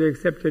not widely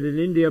accepted in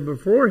India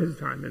before his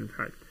time, in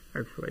fact,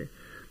 actually.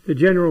 The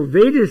general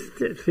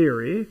Vedist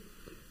theory,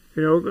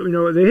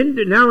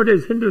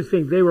 nowadays Hindus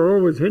think they were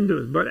always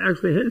Hindus, but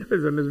actually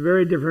Hinduism is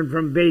very different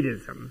from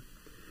Vedism.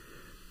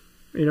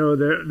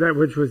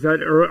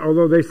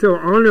 Although they still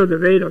honor the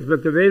Vedas,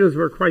 but the Vedas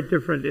were quite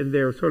different in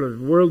their sort of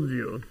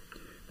worldview.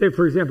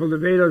 For example, the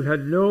Vedas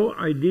had no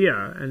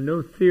idea and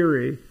no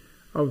theory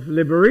of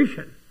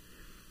liberation.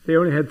 They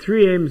only had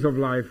three aims of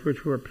life,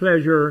 which were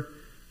pleasure,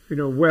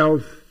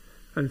 wealth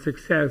and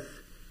success,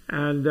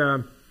 and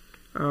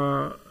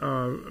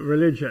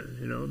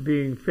religion,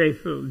 being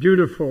faithful,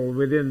 dutiful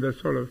within the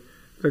sort of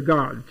the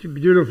gods,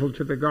 dutiful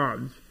to the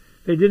gods.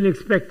 They didn't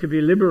expect to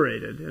be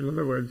liberated, in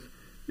other words,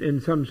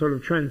 in some sort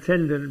of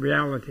transcendent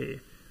reality.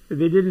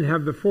 They didn't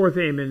have the fourth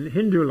aim in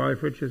Hindu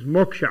life, which is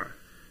moksha,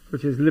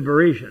 which is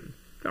liberation,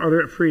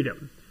 utter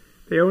freedom.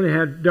 They only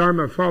had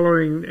Dharma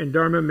following, and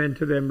Dharma meant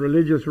to them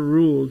religious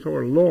rules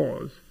or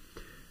laws.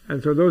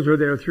 And so those were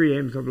their three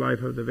aims of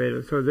life of the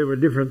Vedas. So they were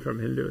different from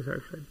Hindus,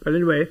 actually. But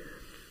anyway,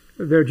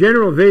 their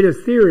general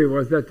Vedist theory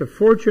was that the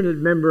fortunate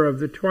member of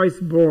the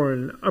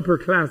twice-born upper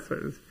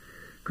classes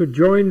could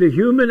join the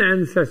human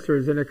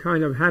ancestors in a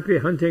kind of happy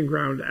hunting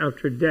ground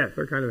after death,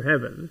 a kind of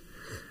heaven,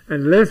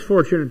 and less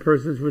fortunate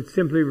persons would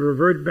simply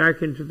revert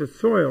back into the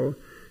soil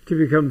to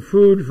become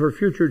food for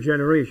future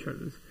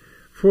generations,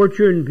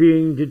 fortune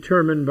being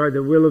determined by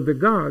the will of the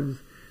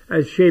gods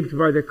as shaped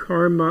by the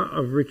karma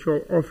of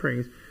ritual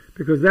offerings,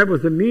 because that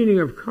was the meaning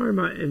of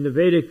karma in the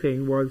Vedic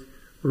thing, was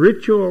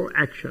ritual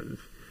actions,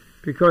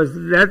 because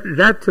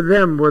that to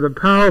them were the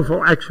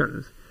powerful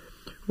actions.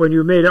 When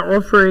you made an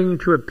offering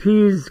to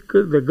appease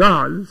the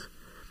gods,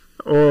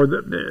 or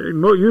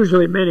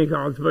usually many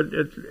gods, but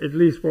at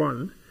least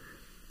one,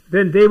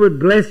 then they would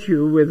bless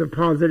you with a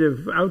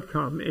positive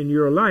outcome in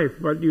your life.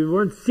 But you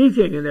weren't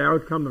seeking an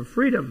outcome of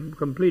freedom,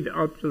 complete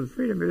absolute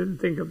freedom. You didn't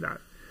think of that.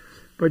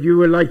 But you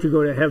would like to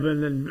go to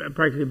heaven and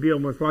practically be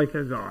almost like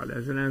a god,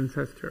 as an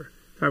ancestor.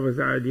 That was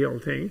the ideal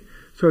thing.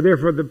 So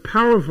therefore, the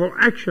powerful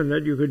action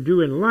that you could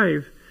do in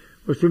life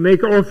was to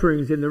make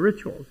offerings in the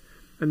rituals.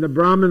 And the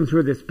Brahmins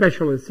were the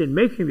specialists in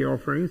making the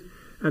offerings,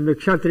 and the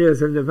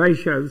Kshatriyas and the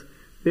Vaishyas,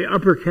 the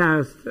upper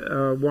caste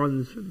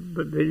ones,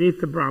 but beneath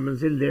the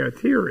Brahmins in their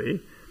theory,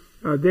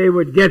 they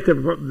would get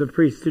the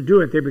priests to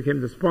do it. They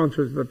became the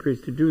sponsors of the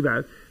priests to do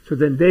that. So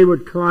then they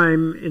would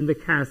climb in the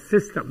caste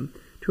system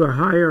to a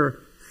higher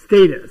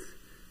status.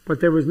 But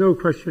there was no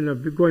question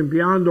of going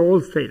beyond all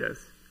status,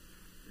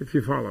 if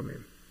you follow me.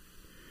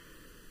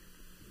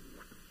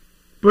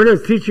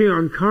 Buddha's teaching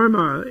on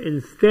karma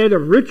instead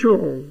of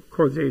ritual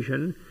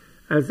causation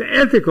as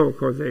ethical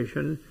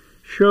causation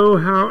show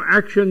how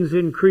actions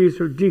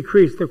increase or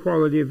decrease the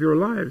quality of your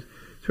lives.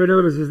 So in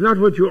other words, it's not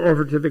what you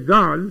offer to the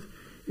gods,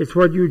 it's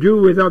what you do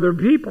with other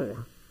people.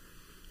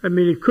 I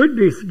mean, it could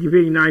be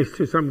being nice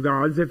to some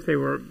gods if they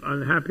were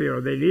unhappy or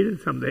they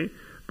needed something,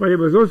 but it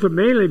was also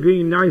mainly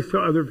being nice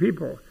to other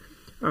people,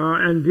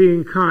 and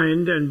being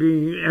kind and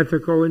being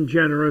ethical and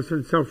generous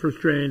and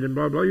self-restrained and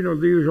blah, blah, the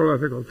usual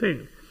ethical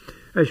things.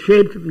 As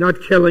shaped,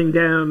 not killing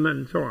them,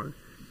 and so on.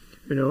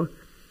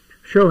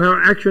 Show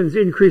how actions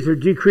increase or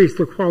decrease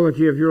the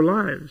quality of your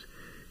lives.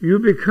 You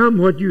become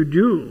what you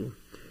do.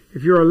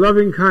 If you are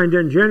loving, kind,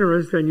 and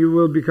generous, then you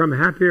will become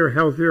happier,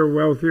 healthier,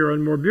 wealthier,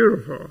 and more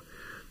beautiful.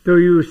 Though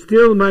you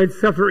still might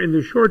suffer in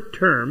the short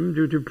term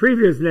due to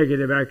previous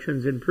negative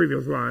actions in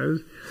previous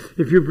lives,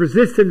 if you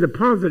persist in the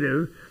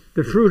positive,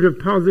 the fruit of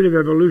positive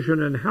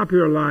evolution and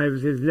happier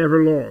lives is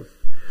never lost.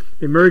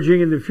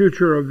 emerging in the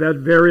future of that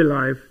very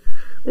life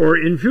or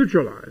in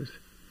future lives.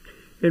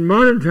 In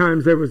modern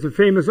times, there was a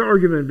famous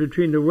argument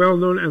between the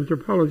well-known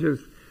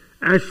anthropologist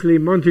Ashley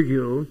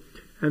Montagu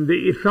and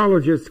the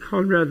ethologist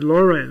Conrad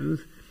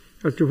Lorenz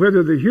as to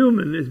whether the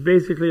human is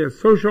basically a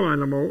social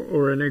animal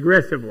or an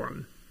aggressive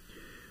one.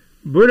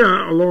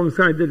 Buddha,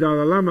 alongside the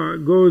Dalai Lama,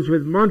 goes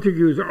with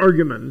Montagu's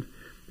argument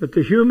that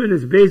the human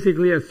is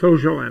basically a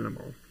social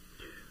animal.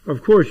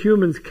 Of course,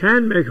 humans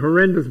can make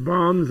horrendous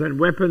bombs and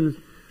weapons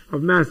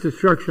of mass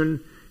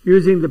destruction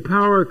using the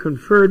power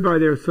conferred by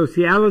their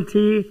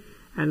sociality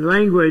and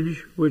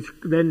language, which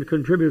then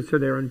contributes to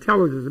their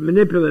intelligence,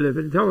 manipulative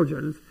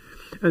intelligence,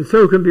 and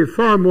so can be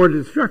far more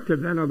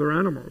destructive than other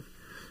animals.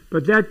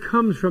 But that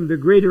comes from the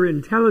greater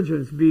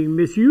intelligence being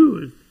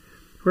misused,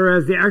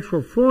 whereas the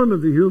actual form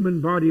of the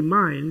human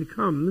body-mind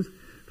comes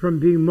from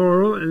being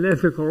moral and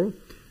ethical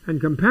and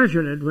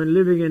compassionate when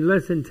living in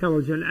less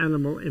intelligent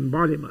animal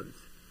embodiments.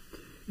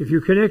 If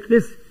you connect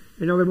this,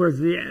 in other words,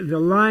 the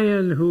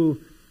lion who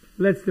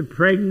lets the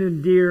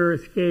pregnant deer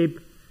escape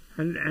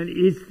and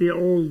eats the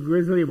old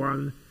grizzly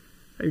one,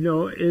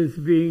 is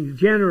being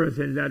generous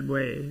in that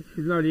way.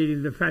 He's not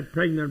eating the fat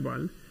pregnant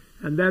one,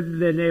 and that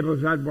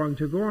enables that one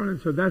to go on.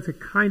 And so that's a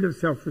kind of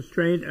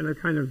self-restraint and a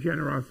kind of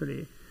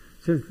generosity,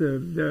 since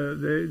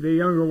the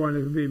younger one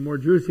is be more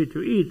juicy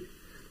to eat,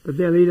 but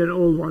they'll eat an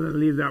old one and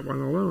leave that one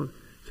alone.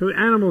 So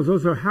animals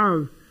also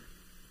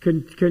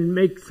can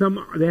make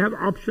they have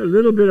a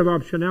little bit of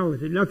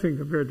optionality, nothing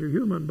compared to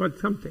human, but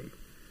something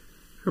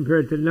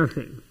compared to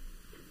nothing.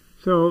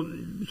 So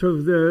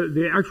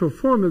the actual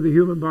form of the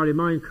human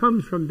body-mind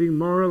comes from being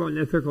moral and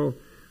ethical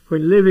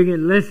when living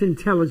in less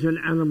intelligent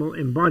animal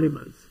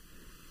embodiments.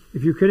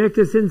 If you connect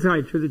this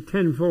insight to the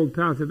tenfold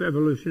path of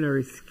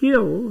evolutionary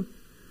skill,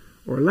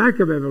 or lack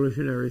of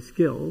evolutionary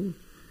skill,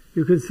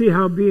 you can see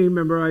how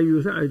remember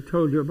I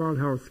told you about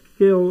how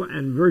skill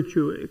and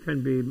virtue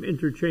can be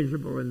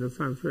interchangeable in the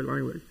Sanskrit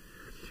language.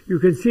 You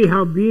can see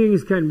how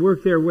beings can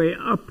work their way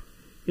up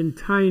in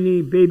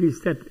tiny baby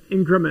step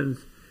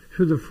increments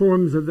to the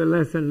forms of the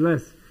less and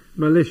less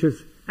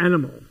malicious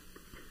animals,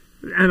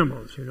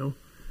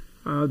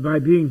 by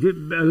being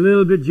a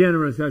little bit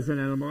generous as an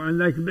animal. And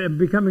like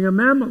becoming a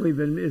mammal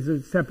even is a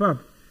step up,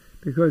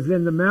 because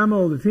then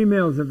the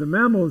females of the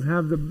mammals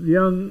have the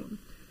young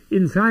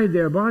inside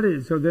their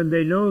bodies, so then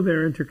they know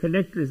they're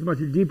interconnected. There's a much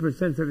deeper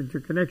sense of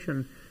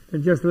interconnection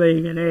than just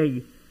laying an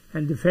egg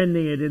and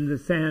defending it in the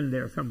sand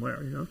there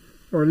somewhere,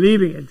 or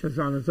leaving it just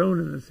on its own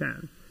in the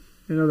sand.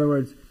 In other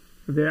words,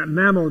 the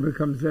mammal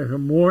becomes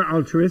more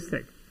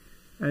altruistic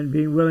and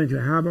being willing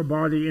to have a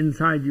body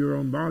inside your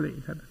own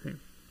body type of thing.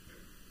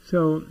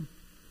 So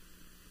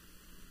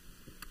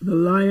the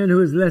lion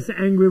who is less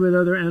angry with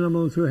other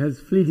animals, who has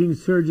fleeting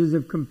surges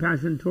of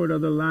compassion toward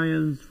other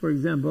lions, for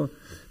example,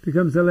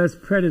 becomes a less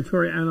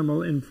predatory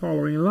animal in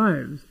following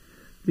lives.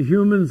 The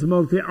human's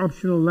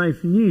multi-optional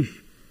life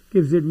niche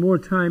gives it more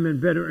time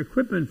and better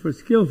equipment for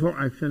skillful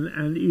action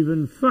and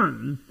even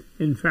fun,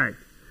 in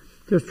fact.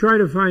 Just try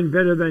to find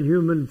better than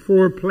human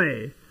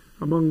foreplay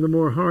among the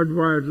more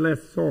hardwired, less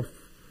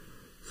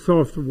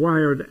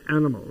soft-wired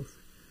animals.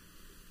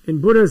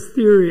 In Buddha's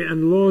theory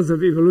and laws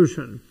of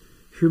evolution,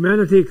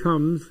 humanity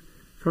comes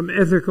from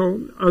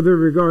ethical,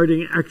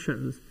 other-regarding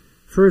actions,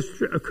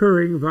 first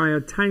occurring via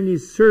tiny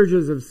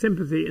surges of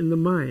sympathy in the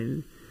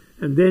mind,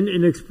 and then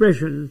in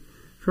expression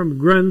from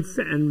grunts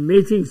and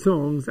mating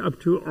songs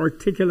up to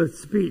articulate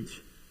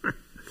speech.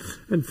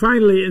 And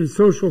finally, in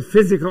social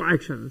physical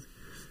actions.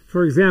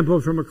 For example,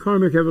 from a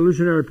karmic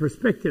evolutionary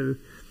perspective,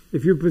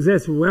 if you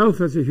possess wealth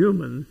as a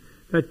human,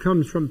 that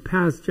comes from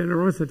past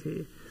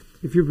generosity.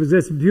 If you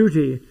possess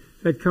beauty,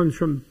 that comes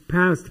from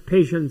past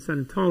patience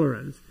and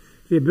tolerance,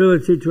 the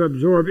ability to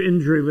absorb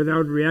injury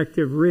without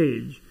reactive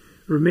rage,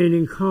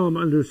 remaining calm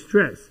under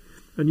stress,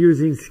 and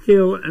using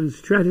skill and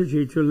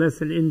strategy to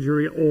lessen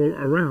injury all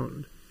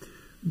around.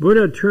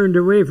 Buddha turned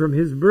away from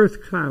his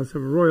birth class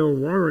of royal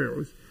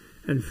warriors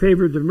and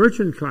favored the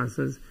merchant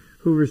classes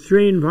who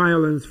restrain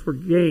violence for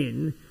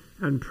gain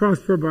and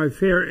prosper by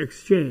fair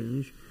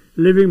exchange,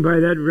 living by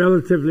that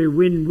relatively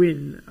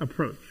win-win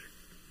approach.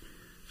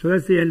 So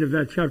that's the end of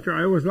that chapter.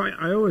 I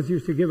always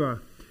used to give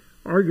a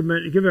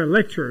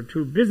lecture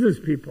to business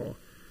people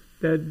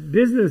that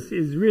business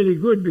is really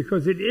good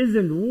because it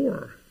isn't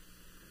war.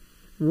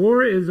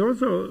 War is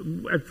also,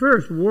 at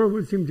first, war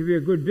would seem to be a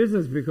good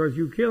business because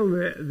you kill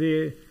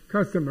the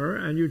customer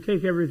and you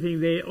take everything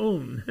they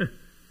own.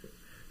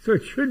 So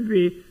it should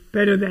be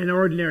better than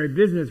ordinary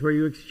business where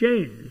you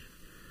exchange,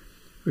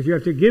 because you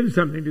have to give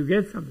something to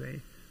get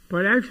something.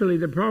 But actually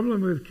the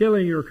problem with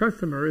killing your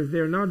customer is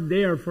they're not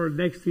there for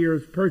next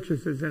year's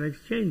purchases and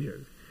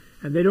exchanges.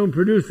 And they don't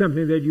produce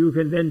something that you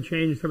can then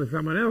change with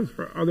someone else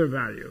for other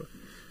value.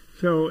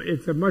 So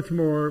it's a much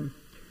more,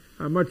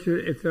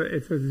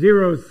 it's a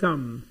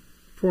zero-sum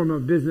form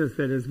of business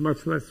that is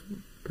much less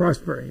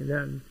prospering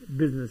than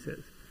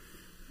businesses.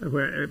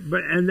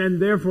 And then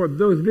therefore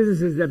those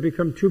businesses that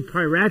become too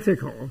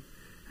piratical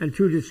and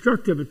too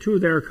destructive to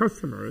their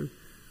customers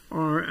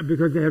are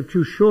because they have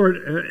too short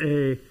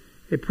a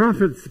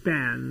profit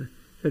span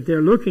that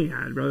they're looking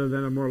at, rather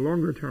than a more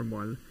longer-term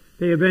one,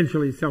 they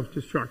eventually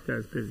self-destruct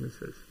as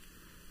businesses.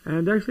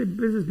 And actually,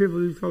 business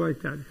people used to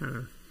like that kind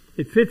of.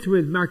 It fits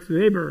with Max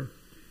Weber.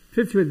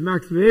 Fits with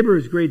Max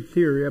Weber's great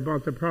theory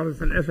about the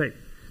Protestant ethic,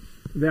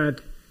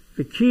 that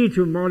the key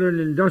to modern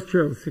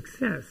industrial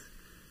success,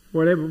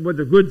 whatever, what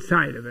the good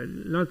side of it,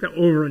 not the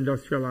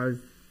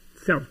over-industrialized,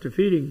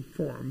 self-defeating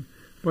form,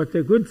 but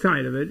the good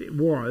side of it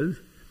was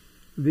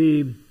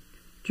the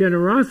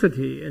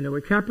generosity, in the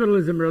way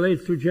capitalism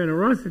relates to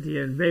generosity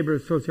in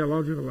Weber's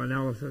sociological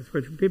analysis,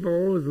 which people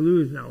always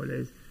lose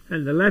nowadays,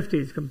 and the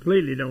lefties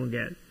completely don't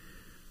get.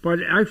 But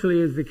it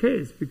actually is the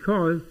case,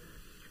 because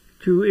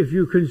if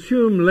you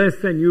consume less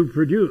than you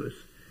produce,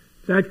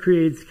 that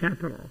creates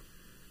capital.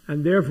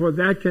 And therefore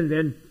that can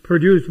then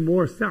produce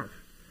more stuff.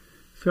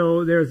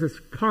 So there's this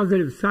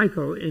positive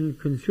cycle in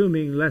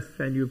consuming less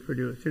than you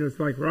produce. It's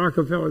like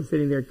Rockefeller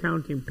sitting there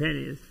counting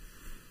pennies.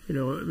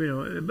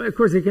 But of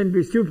course it can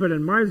be stupid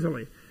and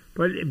miserly.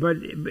 But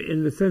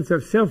in the sense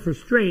of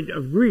self-restraint,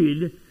 of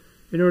greed,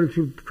 in order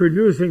to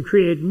produce and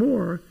create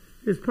more,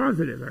 is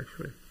positive,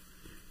 actually.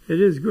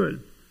 It is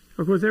good.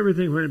 Of course,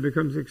 everything when it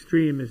becomes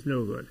extreme is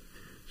no good.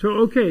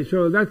 So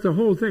that's the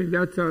whole thing.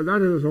 That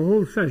is a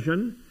whole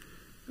session,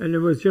 and it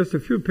was just a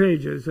few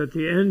pages at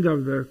the end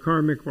of the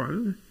karmic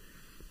one.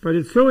 But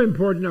it's so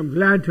important, I'm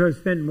glad to have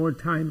spent more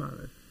time on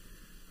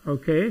it.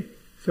 Okay?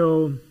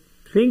 So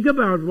think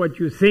about what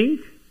you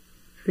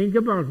think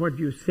about what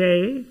you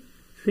say,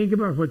 think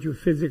about what you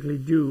physically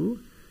do,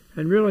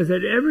 and realize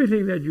that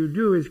everything that you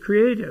do is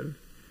creative,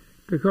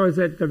 because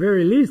at the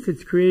very least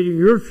it's creating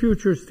your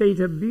future state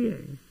of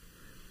being.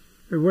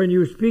 And when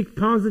you speak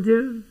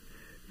positive,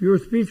 your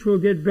speech will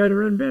get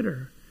better and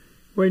better.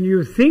 When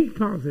you think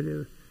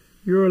positive,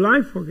 your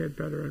life will get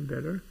better and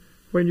better.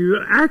 When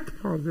you act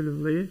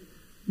positively,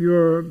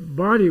 your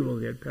body will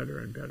get better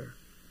and better.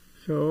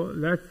 So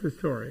that's the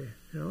story.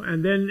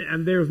 And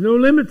there's no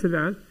limit to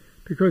that,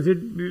 because the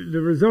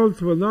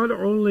results will not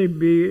only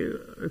be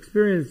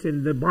experienced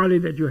in the body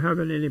that you have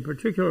in any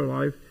particular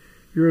life.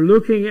 You're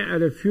looking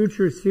at a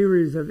future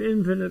series of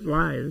infinite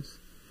lives,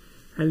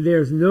 and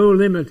there's no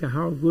limit to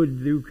how good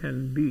you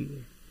can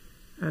be,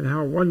 and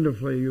how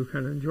wonderfully you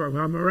can enjoy,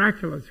 how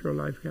miraculous your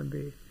life can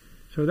be.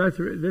 So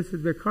this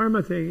is the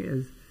karma thing.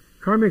 Is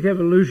karmic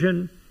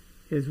evolution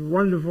is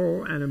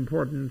wonderful and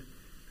important,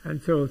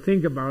 and so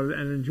think about it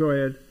and enjoy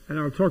it. And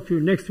I'll talk to you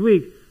next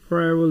week,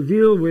 where I will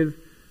deal with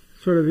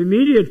sort of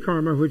immediate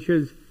karma, which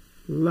is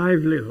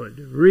livelihood,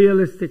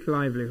 realistic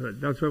livelihood.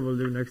 That's what we'll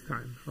do next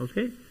time.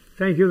 Okay?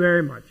 Thank you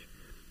very much.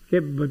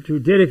 But to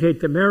dedicate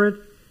the merit,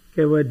 ke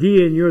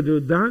wadi in your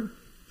duda,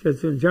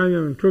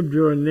 chesunjayam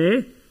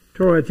trubjurne,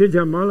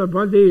 toratijamala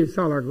badi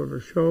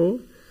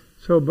salagur.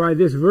 So by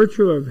this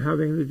virtue of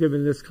having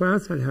given this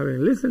class and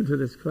having listened to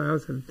this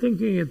class and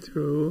thinking it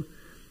through,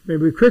 may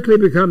we quickly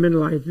become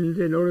enlightened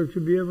in order to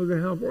be able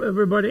to help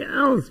everybody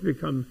else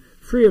become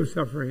free of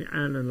suffering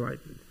and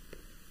enlightened.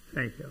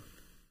 Thank you.